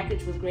inspected and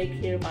packaged with great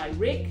care by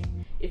Rick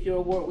If your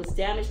award was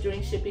damaged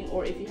during shipping,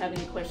 or if you have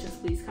any questions,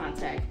 please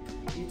contact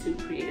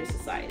YouTube Creator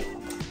Society.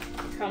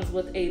 It comes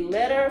with a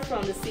letter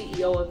from the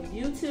CEO of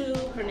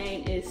YouTube. Her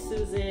name is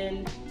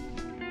Susan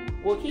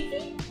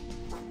Wakiki.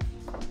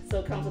 So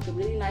it comes with a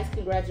really nice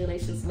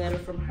congratulations letter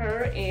from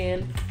her.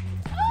 And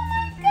oh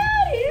my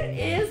God,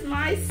 here is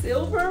my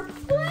silver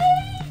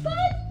play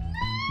button.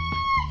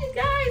 You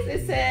guys,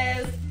 it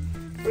says,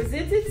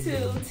 presented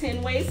to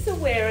 10 Ways to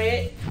Wear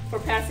It for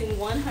passing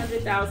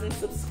 100,000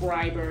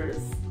 subscribers.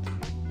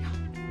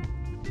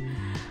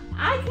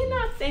 I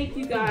cannot thank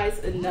you guys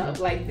enough.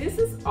 Like, this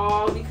is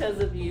all because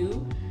of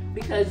you,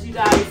 because you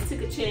guys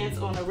took a chance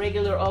on a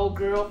regular old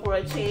girl for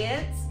a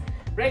chance.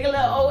 Regular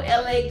old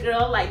LA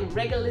girl, like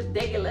regular.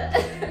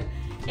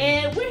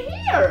 And we're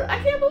here. I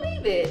can't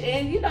believe it.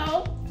 And you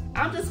know,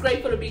 I'm just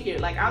grateful to be here.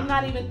 Like, I'm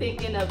not even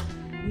thinking of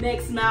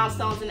next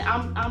milestones, and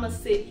I'm gonna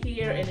sit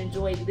here and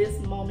enjoy this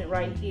moment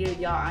right here,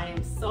 y'all. I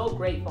am so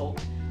grateful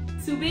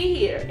to be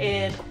here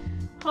and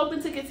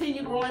hoping to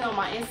continue growing on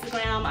my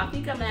Instagram. I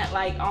think I'm at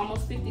like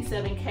almost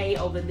 57K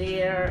over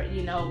there,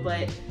 you know,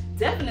 but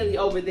definitely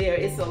over there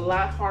it's a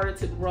lot harder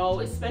to grow,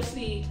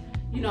 especially,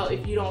 you know,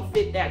 if you don't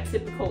fit that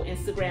typical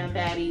Instagram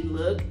baddie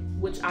look,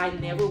 which I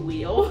never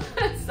will.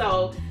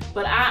 So,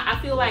 but I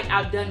feel like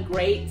I've done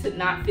great to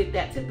not fit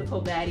that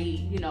typical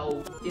baddie, you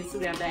know,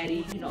 Instagram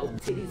baddie, you know,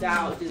 titties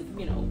out, just,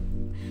 you know,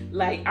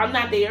 like I'm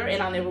not there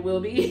and I never will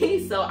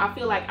be. So I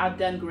feel like I've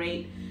done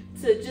great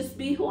to just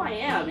be who I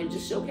am and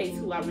just showcase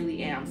who I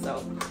really am.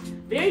 So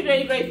very,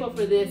 very grateful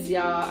for this,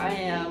 y'all. I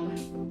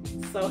am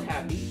so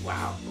happy.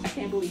 Wow, I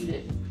can't believe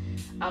it.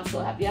 I'm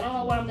so happy. I don't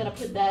know where I'm gonna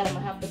put that. I'm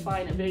gonna have to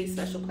find a very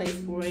special place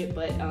for it,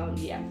 but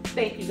yeah,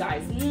 thank you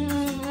guys.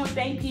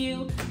 Thank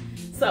you.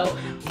 So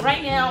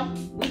right now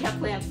we have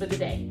plans for the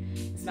day.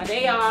 It's my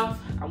day off.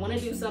 I want to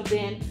do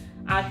something.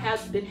 I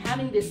have been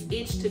having this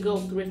itch to go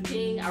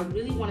thrifting. I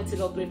really wanted to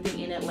go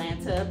thrifting in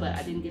Atlanta, but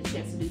I didn't get a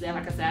chance to do that.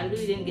 Like I said, I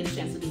really didn't get a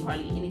chance to do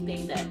hardly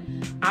anything that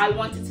I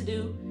wanted to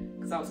do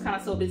because I was kind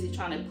of so busy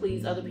trying to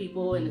please other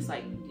people, and it's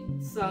like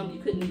some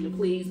you couldn't even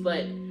please,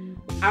 but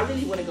I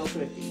really want to go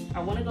thrifting. I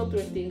want to go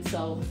thrifting,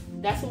 so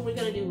that's what we're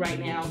going to do right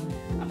now.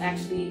 I'm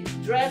actually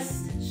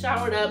dressed,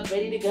 showered up,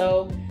 ready to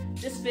go.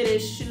 Just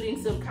finished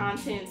shooting some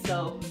content,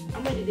 so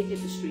I'm ready to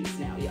hit the streets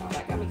now, y'all.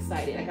 Like, I'm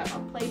excited. I got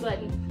my play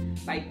button.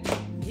 Like,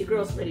 your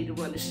girl's ready to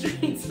run the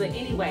streets. But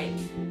anyway,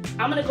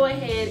 I'm going to go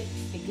ahead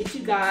and get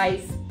you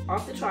guys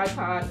off the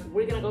tripod.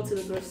 We're going to go to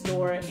the thrift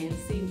store and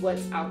see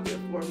what's out there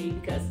for me,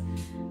 because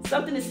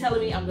something is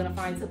telling me I'm going to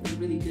find something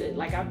really good.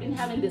 Like, I've been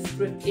having this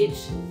thrift itch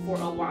for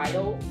a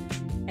while,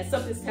 and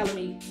something's telling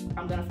me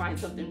I'm going to find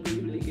something really,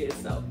 really good.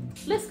 So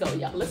let's go,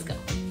 y'all. Let's go.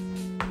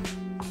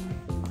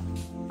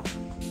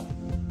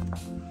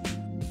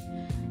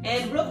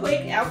 And real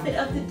quick, outfit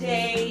of the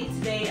day.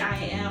 Today I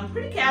am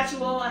pretty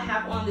casual. I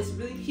have on this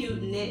really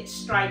cute knit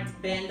striped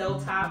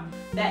bandeau top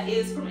that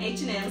is from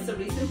H&M. It's a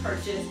recent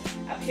purchase.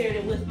 I paired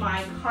it with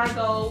my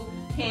cargo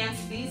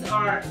pants. These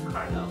are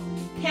cargo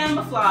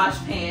camouflage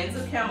pants,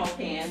 or camo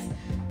pants.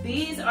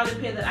 These are the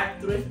pair that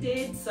I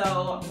thrifted,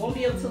 so I won't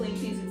be able to link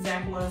these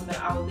exact ones, but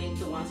I will link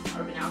the ones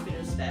from Urban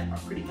Outfitters that are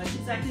pretty much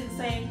exactly the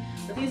same.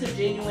 But these are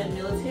genuine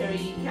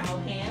military camo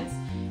pants.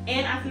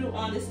 And I threw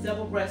on this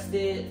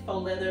double-breasted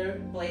faux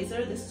leather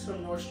blazer. This is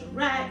from Nordstrom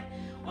Rack.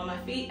 On my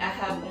feet, I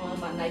have on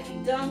my Nike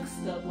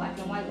Dunks, the black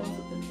and white ones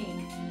with the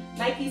pink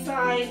Nike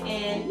sign.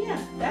 And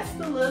yeah, that's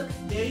the look.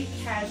 Very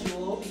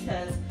casual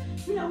because,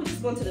 you know, we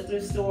just going to the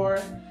thrift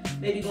store,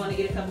 maybe going to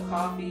get a cup of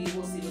coffee.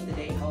 We'll see what the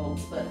day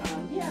holds. But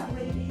yeah, I'm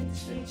ready to hit the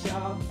streets,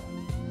 y'all.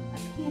 I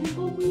can't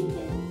believe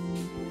it.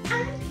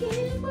 I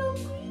can't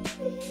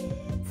believe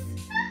it.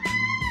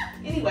 Ah!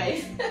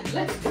 Anyway,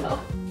 let's go.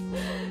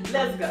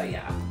 Let's go,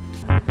 y'all.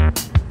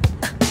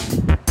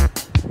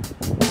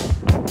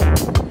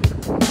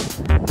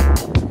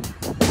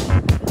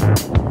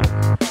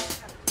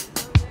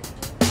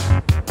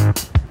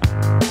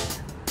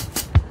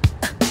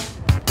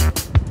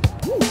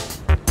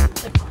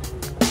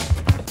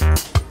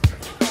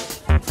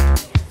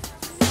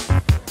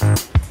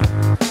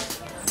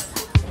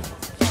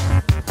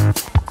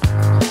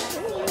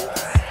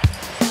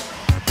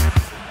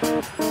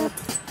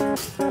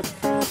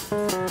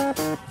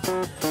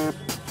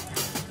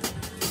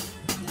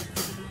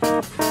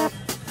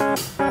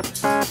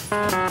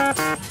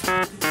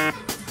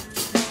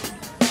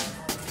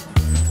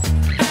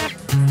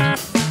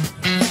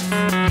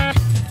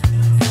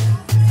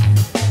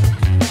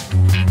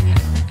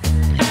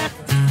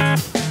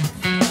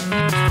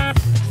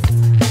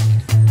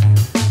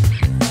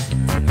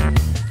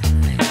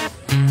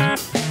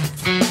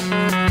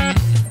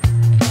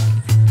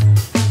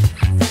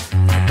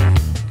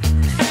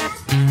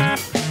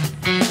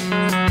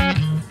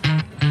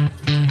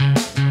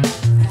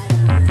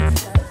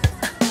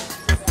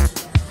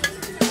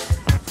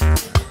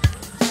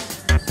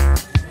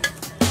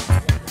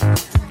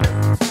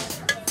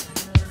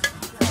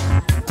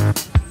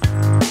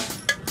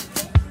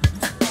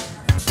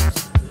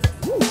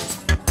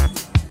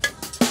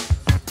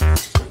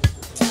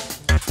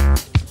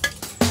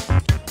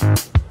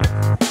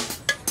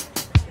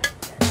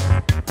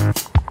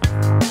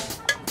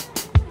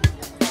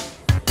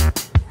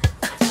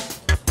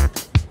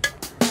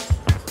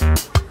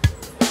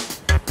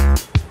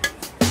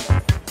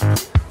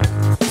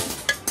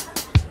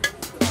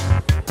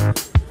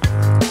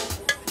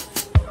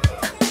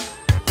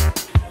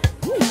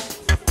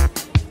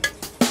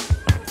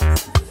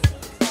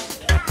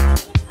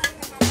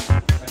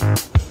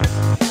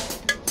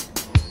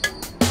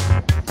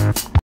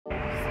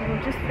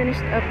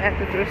 finished up at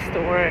the thrift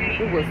store.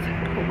 It was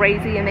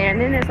crazy in there.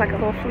 And then there's like a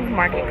little flea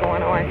market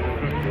going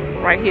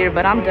on right here.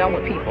 But I'm done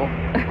with people.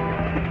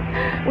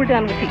 We're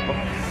done with people.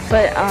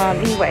 But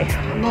anyway,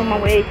 I'm on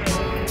my way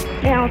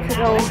now to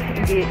go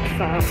and get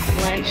some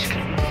lunch.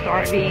 I'm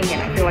starving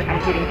and I feel like I'm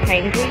getting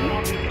hangry.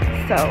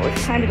 So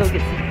it's time to go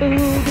get some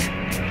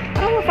food.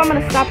 I don't know if I'm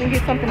going to stop and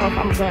get something or if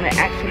I'm going to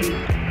actually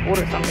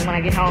order something when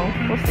I get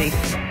home. We'll see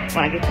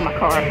when I get to my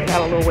car. I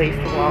got a little ways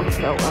to walk.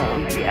 So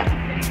yeah.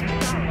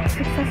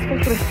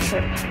 Successful thrift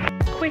trip.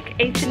 Quick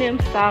H&M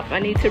stop. I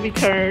need to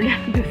return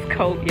this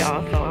coat,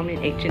 y'all. So I'm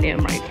in H&M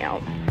right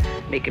now,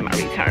 making my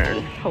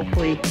return.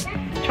 Hopefully,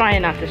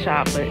 trying not to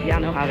shop, but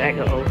y'all know how that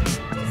goes.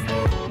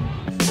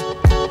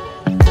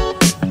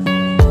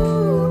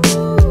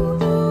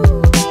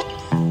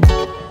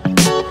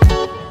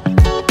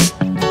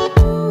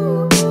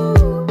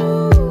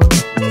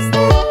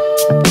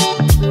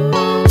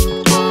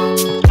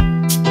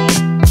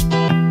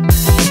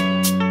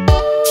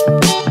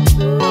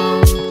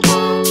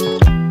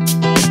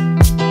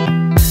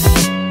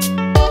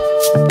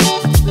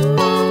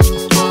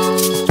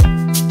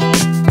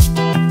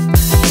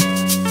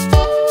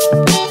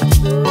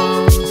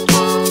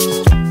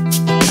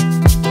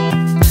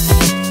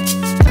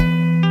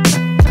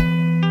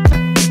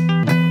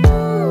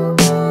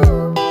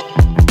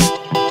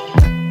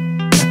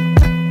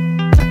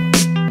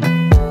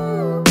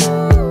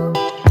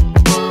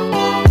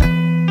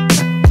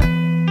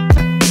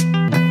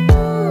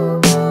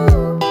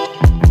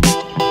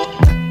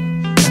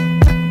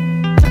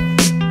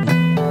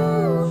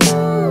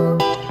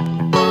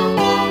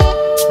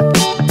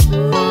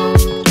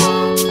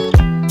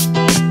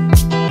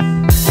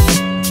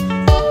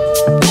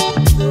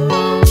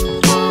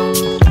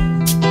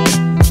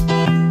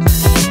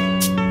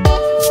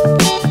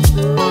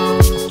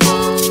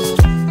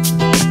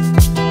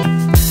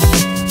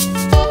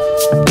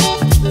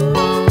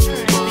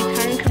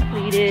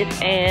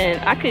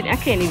 I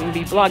can't even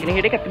be vlogging in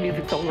here. They got the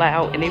music so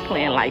loud and they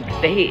playing like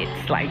the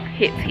hits, like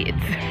hits.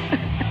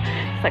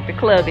 It's like the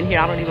club in here.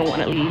 I don't even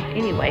want to leave.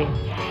 Anyway,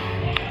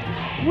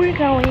 we're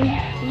going.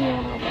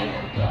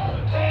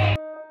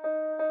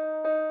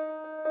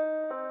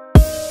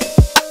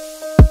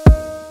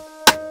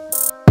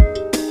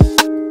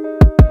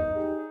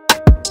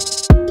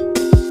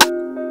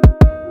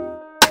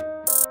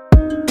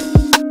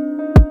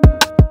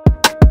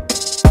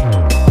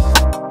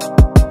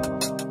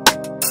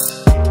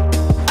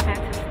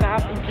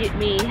 Get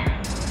me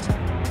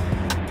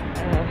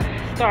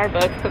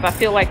Starbucks because I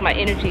feel like my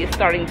energy is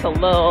starting to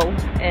lull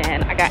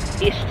and I got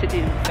ish to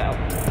do, so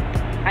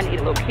I need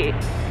a little kick.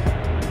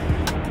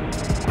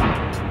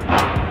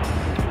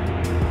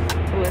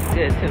 Oh, it's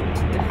good too.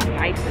 It's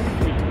nice and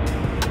sweet.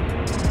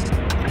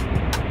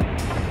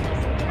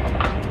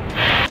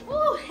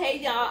 Oh, hey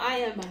y'all, I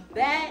am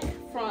back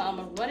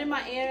from running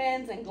my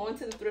errands and going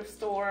to the thrift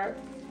store.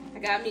 I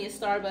got me a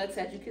Starbucks,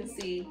 as you can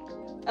see.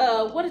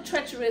 What a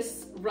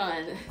treacherous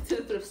run to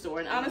the thrift store,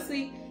 and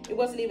honestly it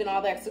wasn't even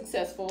all that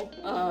successful.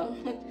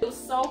 It was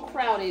so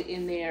crowded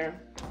in there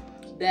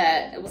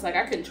that it was like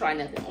I couldn't try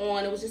nothing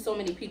on. It was just so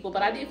many people,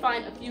 but I did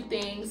find a few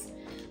things.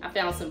 I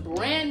found some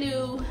brand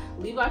new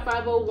Levi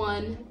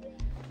 501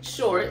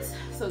 shorts.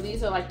 So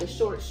these are like the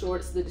short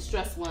shorts, the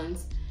distressed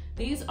ones.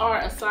 These are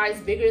a size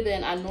bigger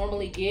than I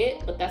normally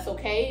get, but that's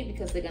okay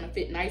because they're gonna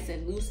fit nice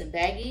and loose and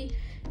baggy.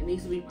 And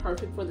these will be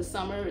perfect for the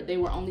summer. They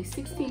were only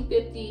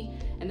 $16.50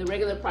 and the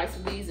regular price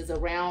of these is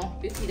around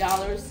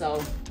 $50,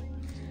 so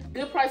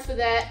good price for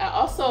that. I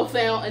also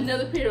found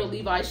another pair of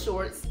Levi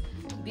shorts.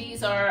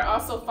 These are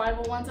also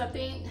 501s, I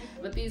think,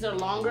 but these are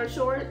longer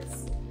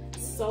shorts.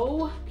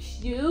 So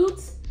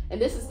cute.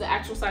 And this is the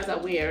actual size I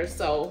wear,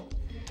 so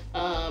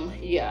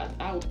yeah,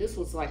 this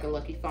was like a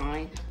lucky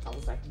find. I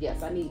was like,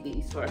 yes, I need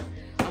these for,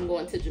 I'm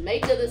going to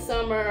Jamaica this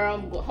summer.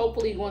 I'm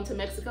hopefully going to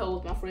Mexico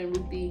with my friend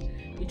Ruthie.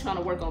 We're trying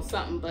to work on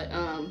something, but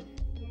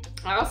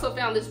I also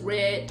found this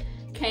red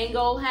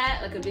Kango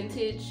hat, like a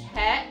vintage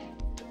hat.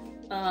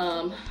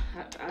 I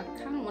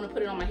kind of want to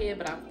put it on my head,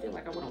 but I feel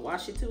like I want to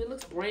wash it too. It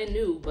looks brand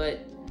new,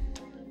 but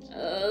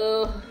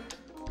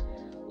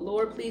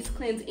Lord, please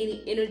cleanse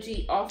any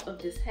energy off of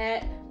this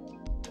hat.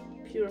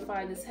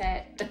 Purify this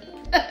hat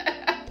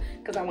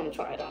because I want to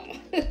try it on.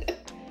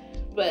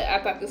 But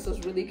I thought this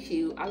was really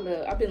cute.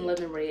 I've been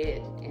loving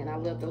red, and I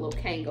love the little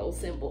Kango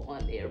symbol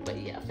on there. But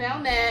yeah, I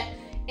found that,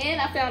 and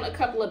I found a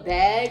couple of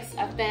bags.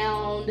 I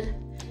found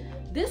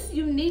this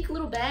unique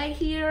little bag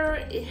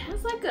here. It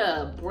has like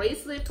a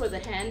bracelet for the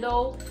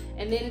handle,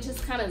 and then it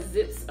just kind of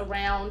zips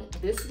around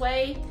this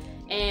way.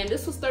 And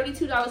this was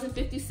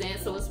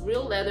 $32.50, so it's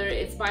real leather.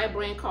 It's by a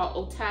brand called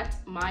Otat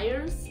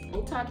Myers.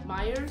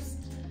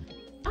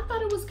 I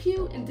thought it was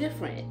cute and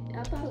different.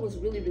 I thought it was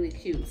really, really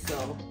cute.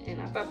 So, and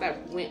I thought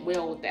that went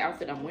well with the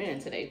outfit I'm wearing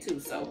today too.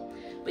 So,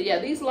 but yeah,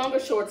 these longer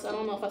shorts, I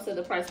don't know if I said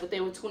the price, but they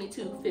were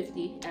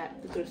 $22.50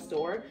 at the thrift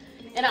store.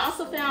 And I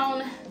also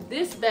found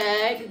this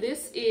bag.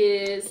 This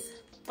is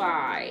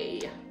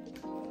by,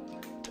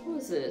 who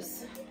is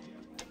this?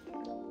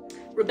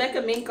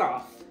 Rebecca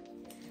Minkoff.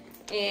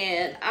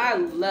 And I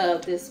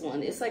love this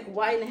one. It's like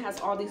white and it has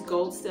all these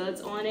gold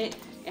studs on it.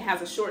 It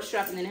has a short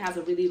strap and then it has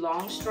a really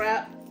long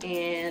strap.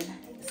 And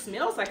it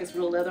smells like it's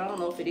real leather. I don't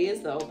know if it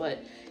is though,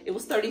 but it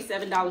was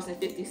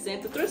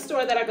 $37.50. The thrift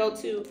store that I go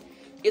to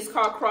is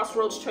called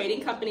Crossroads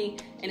Trading Company,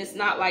 and it's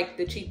not like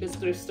the cheapest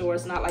thrift store.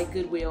 It's not like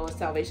Goodwill or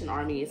Salvation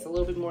Army. It's a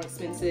little bit more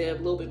expensive,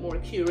 a little bit more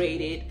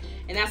curated,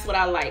 and that's what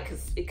I like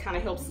because it kind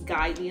of helps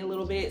guide me a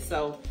little bit.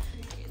 So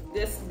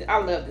this, I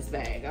love this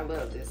bag. I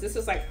love this. This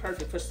is like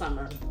perfect for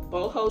summer.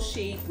 Boho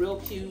chic, real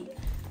cute.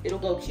 It'll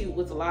go cute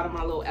with a lot of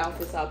my little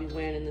outfits I'll be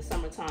wearing in the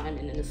summertime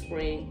and in the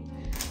spring.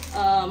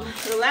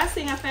 The last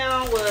thing I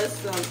found was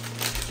some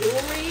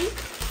jewelry.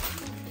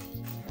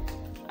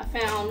 I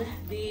found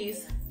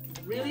these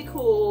really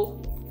cool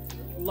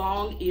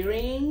long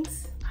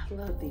earrings. I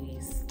love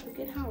these. Look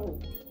at how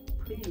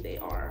pretty they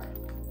are.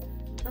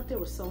 I thought they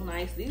were so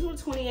nice. These were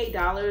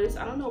 $28.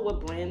 I don't know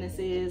what brand this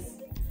is,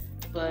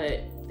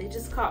 but they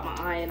just caught my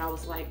eye and I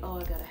was like, oh,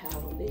 I gotta have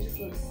them. They just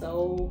look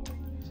so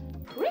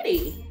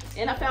pretty.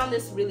 And I found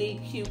this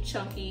really cute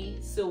chunky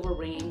silver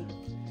ring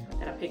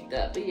that I picked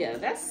up. But yeah,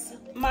 that's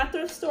my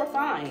thrift store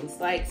finds.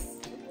 Like,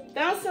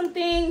 found some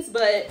things,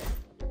 but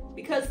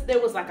because there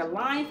was like a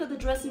line for the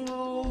dressing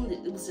room,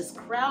 it was just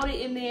crowded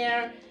in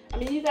there. I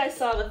mean, you guys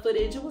saw the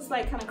footage. It was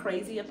like kind of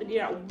crazy up in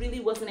there. I really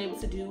wasn't able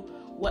to do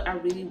what I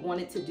really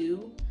wanted to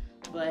do,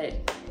 but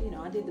you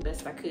know, I did the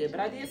best I could. But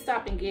I did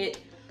stop and get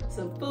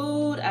some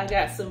food. I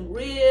got some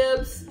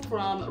ribs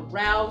from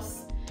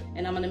Ralph's,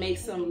 and I'm gonna make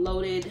some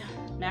loaded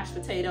mashed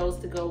potatoes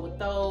to go with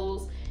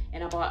those.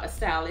 And I bought a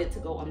salad to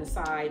go on the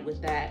side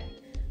with that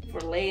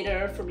for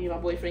later. For me and my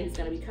boyfriend, he's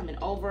gonna be coming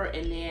over,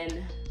 and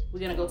then we're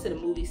gonna go to the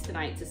movies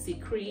tonight to see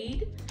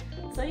Creed.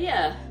 So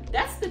yeah,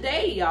 that's the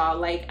day, y'all.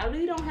 Like, I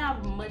really don't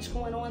have much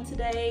going on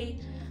today.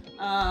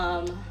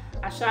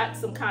 I shot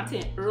some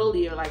content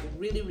earlier, like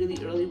really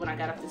early when I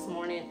got up this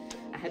morning.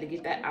 I had to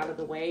get that out of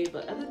the way.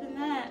 But other than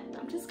that,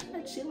 I'm just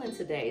kind of chilling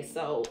today.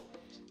 So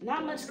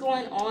not much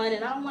going on,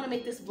 and I don't want to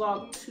make this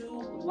vlog too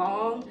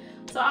long.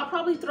 So I'll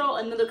probably throw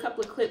another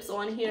couple of clips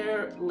on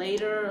here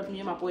later of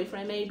me and my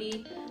boyfriend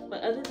maybe.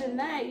 But other than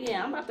that,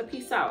 yeah, I'm about to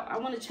peace out. I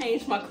want to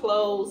change my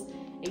clothes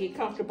and get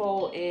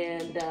comfortable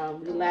and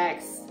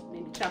relax,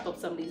 maybe chop up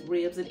some of these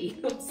ribs and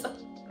eat them. So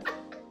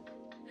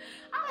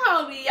I'm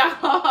hungry,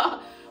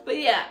 y'all. But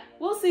yeah,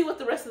 we'll see what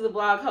the rest of the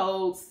vlog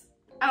holds.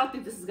 I don't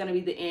think this is gonna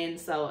be the end,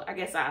 so I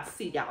guess I'll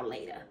see y'all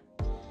later.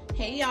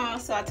 Hey y'all,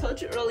 so I told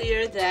you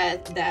earlier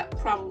that that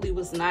probably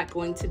was not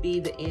going to be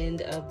the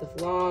end of the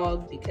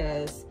vlog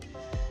because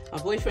my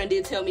boyfriend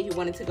did tell me he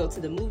wanted to go to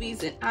the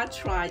movies, and I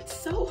tried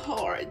so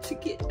hard to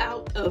get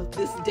out of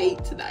this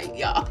date tonight,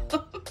 y'all,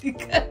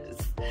 because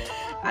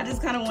I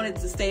just kind of wanted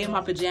to stay in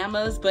my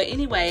pajamas. But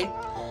anyway,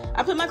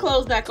 I put my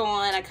clothes back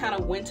on. I kind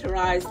of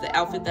winterized the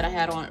outfit that I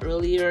had on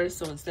earlier.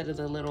 So instead of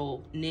the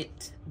little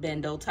knit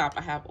bandeau top,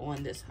 I have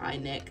on this high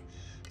neck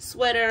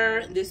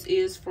sweater. This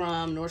is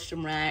from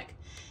Nordstrom Rack,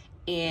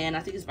 and I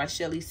think it's by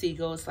Shelly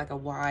Siegel. It's like a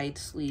wide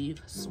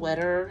sleeve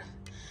sweater.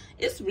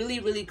 It's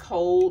really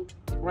cold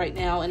right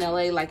now in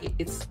LA. Like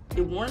it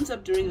warms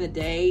up during the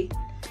day,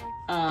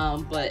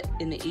 but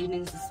in the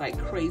evenings it's like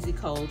crazy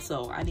cold,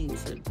 so I need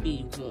to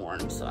be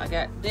warm. So I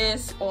got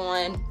this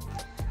on,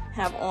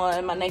 have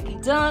on my Nike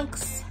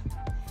Dunks,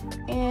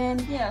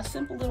 and yeah,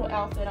 simple little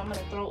outfit. I'm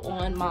gonna throw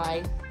on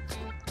my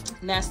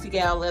Nasty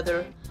Gal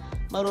leather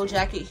moto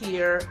jacket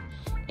here,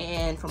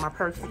 and for my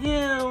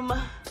perfume,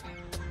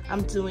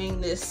 I'm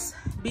doing this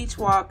Beach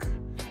Walk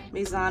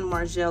Maison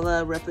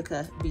Margiela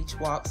replica beach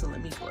walk. So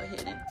let me go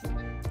ahead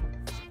and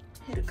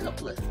hit a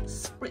couple of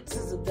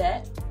spritzes of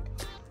that.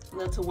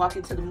 Love to walk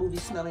into the movie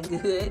smelling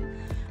good.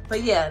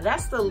 But yeah,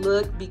 that's the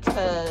look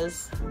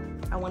because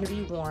I want to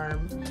be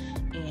warm.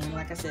 And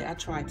like I said, I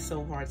tried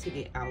so hard to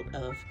get out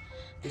of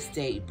this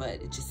date, but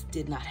it just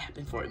did not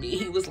happen for me.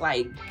 He was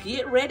like,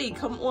 get ready,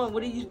 come on,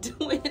 what are you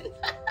doing?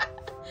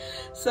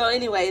 So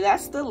anyway,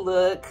 that's the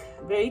look.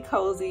 Very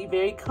cozy,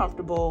 very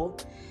comfortable.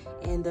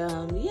 And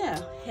yeah,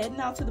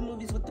 heading out to the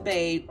movies with the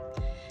babe.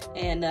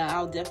 And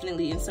I'll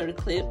definitely insert a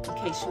clip in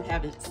case you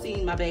haven't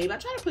seen my babe. I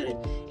try to put it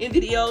in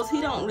videos. He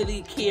don't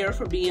really care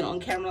for being on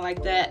camera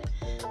like that,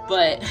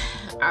 but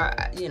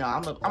you know,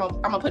 I'm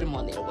gonna put him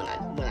on there when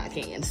I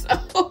can.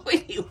 So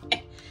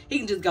anyway, he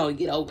can just go and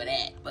get over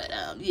that. But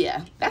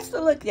yeah, that's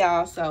the look,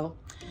 y'all. So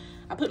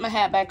I put my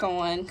hat back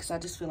on because I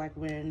just feel like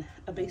wearing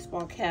a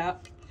baseball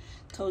cap.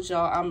 Told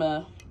y'all I'm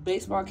a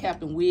baseball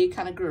cap and wig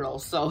kind of girl,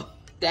 so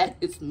that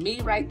is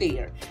me right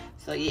there.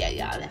 So yeah,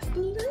 y'all, that's the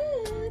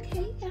look.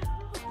 Hey, y'all.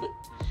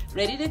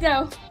 Ready to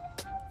go.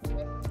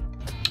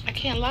 I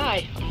can't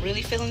lie. I'm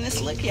really feeling this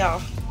look, y'all.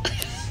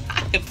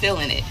 I am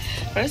feeling it.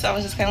 First, I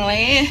was just kind of like,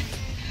 eh,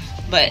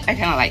 but I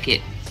kind of like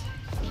it.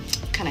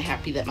 Kind of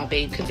happy that my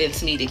babe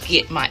convinced me to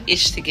get my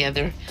ish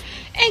together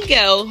and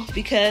go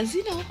because,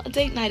 you know, a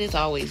date night is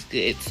always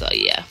good. So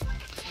yeah.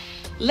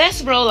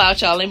 Let's roll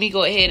out, y'all. Let me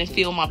go ahead and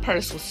fill my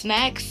purse with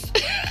snacks.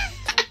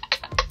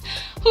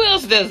 Who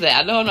else does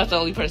that? I know I'm not the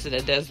only person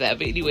that does that.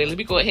 But anyway, let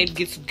me go ahead and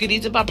get some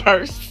goodies in my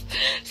purse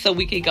so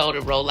we can go to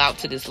roll out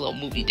to this little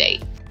movie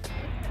date.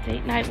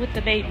 Date night with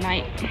the babe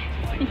night.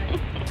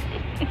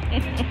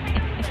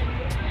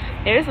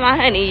 There's my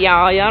honey,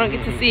 y'all. Y'all don't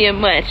get to see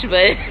him much,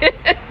 but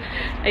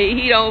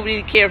he don't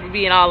really care for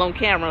being all on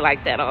camera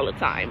like that all the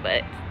time,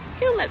 but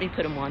he'll let me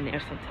put him on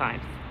there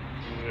sometimes.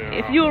 Yeah.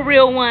 If you're a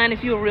real one,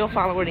 if you're a real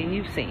follower, then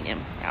you've seen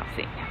him. Y'all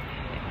seen him.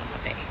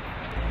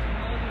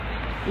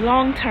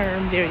 Long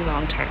term, very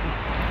long term.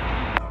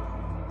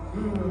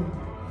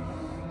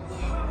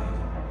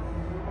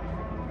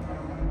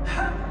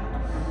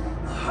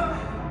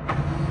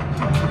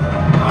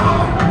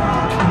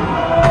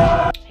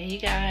 Hey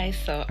guys,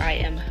 so I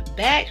am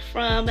back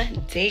from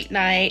date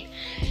night.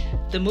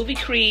 The movie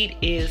Creed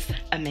is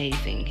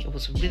amazing. It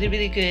was really,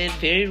 really good,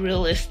 very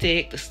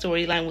realistic. The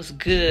storyline was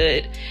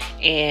good,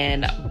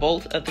 and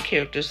both of the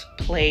characters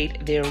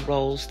played their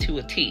roles to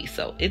a T.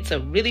 So it's a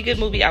really good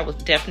movie. I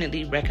would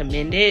definitely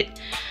recommend it.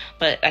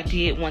 But I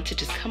did want to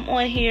just come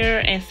on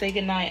here and say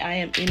goodnight. I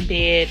am in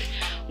bed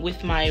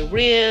with my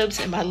ribs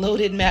and my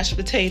loaded mashed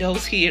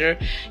potatoes here,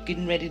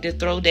 getting ready to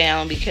throw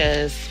down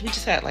because we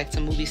just had like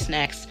some movie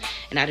snacks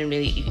and I didn't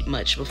really eat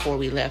much before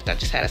we left. I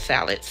just had a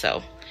salad.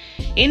 So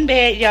in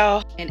bed,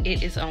 y'all, and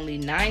it is only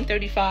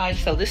 9:35.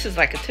 So this is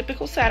like a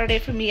typical Saturday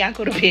for me. I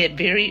go to bed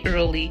very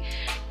early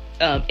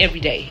every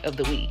day of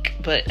the week.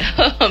 But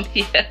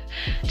yeah,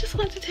 just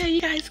wanted to tell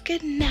you guys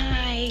good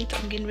night.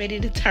 I'm getting ready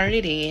to turn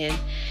it in.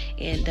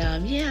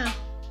 And yeah,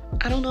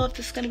 I don't know if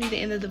this is going to be the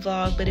end of the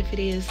vlog, but if it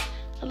is,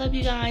 I love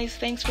you guys.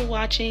 Thanks for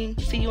watching.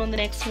 See you on the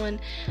next one.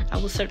 I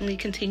will certainly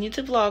continue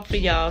to vlog for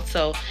y'all.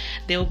 So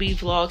there will be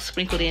vlogs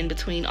sprinkled in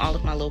between all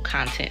of my little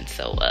content.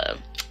 So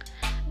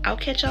I'll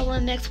catch y'all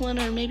on the next one,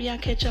 or maybe I'll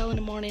catch y'all in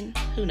the morning.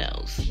 Who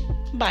knows?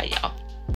 Bye, y'all.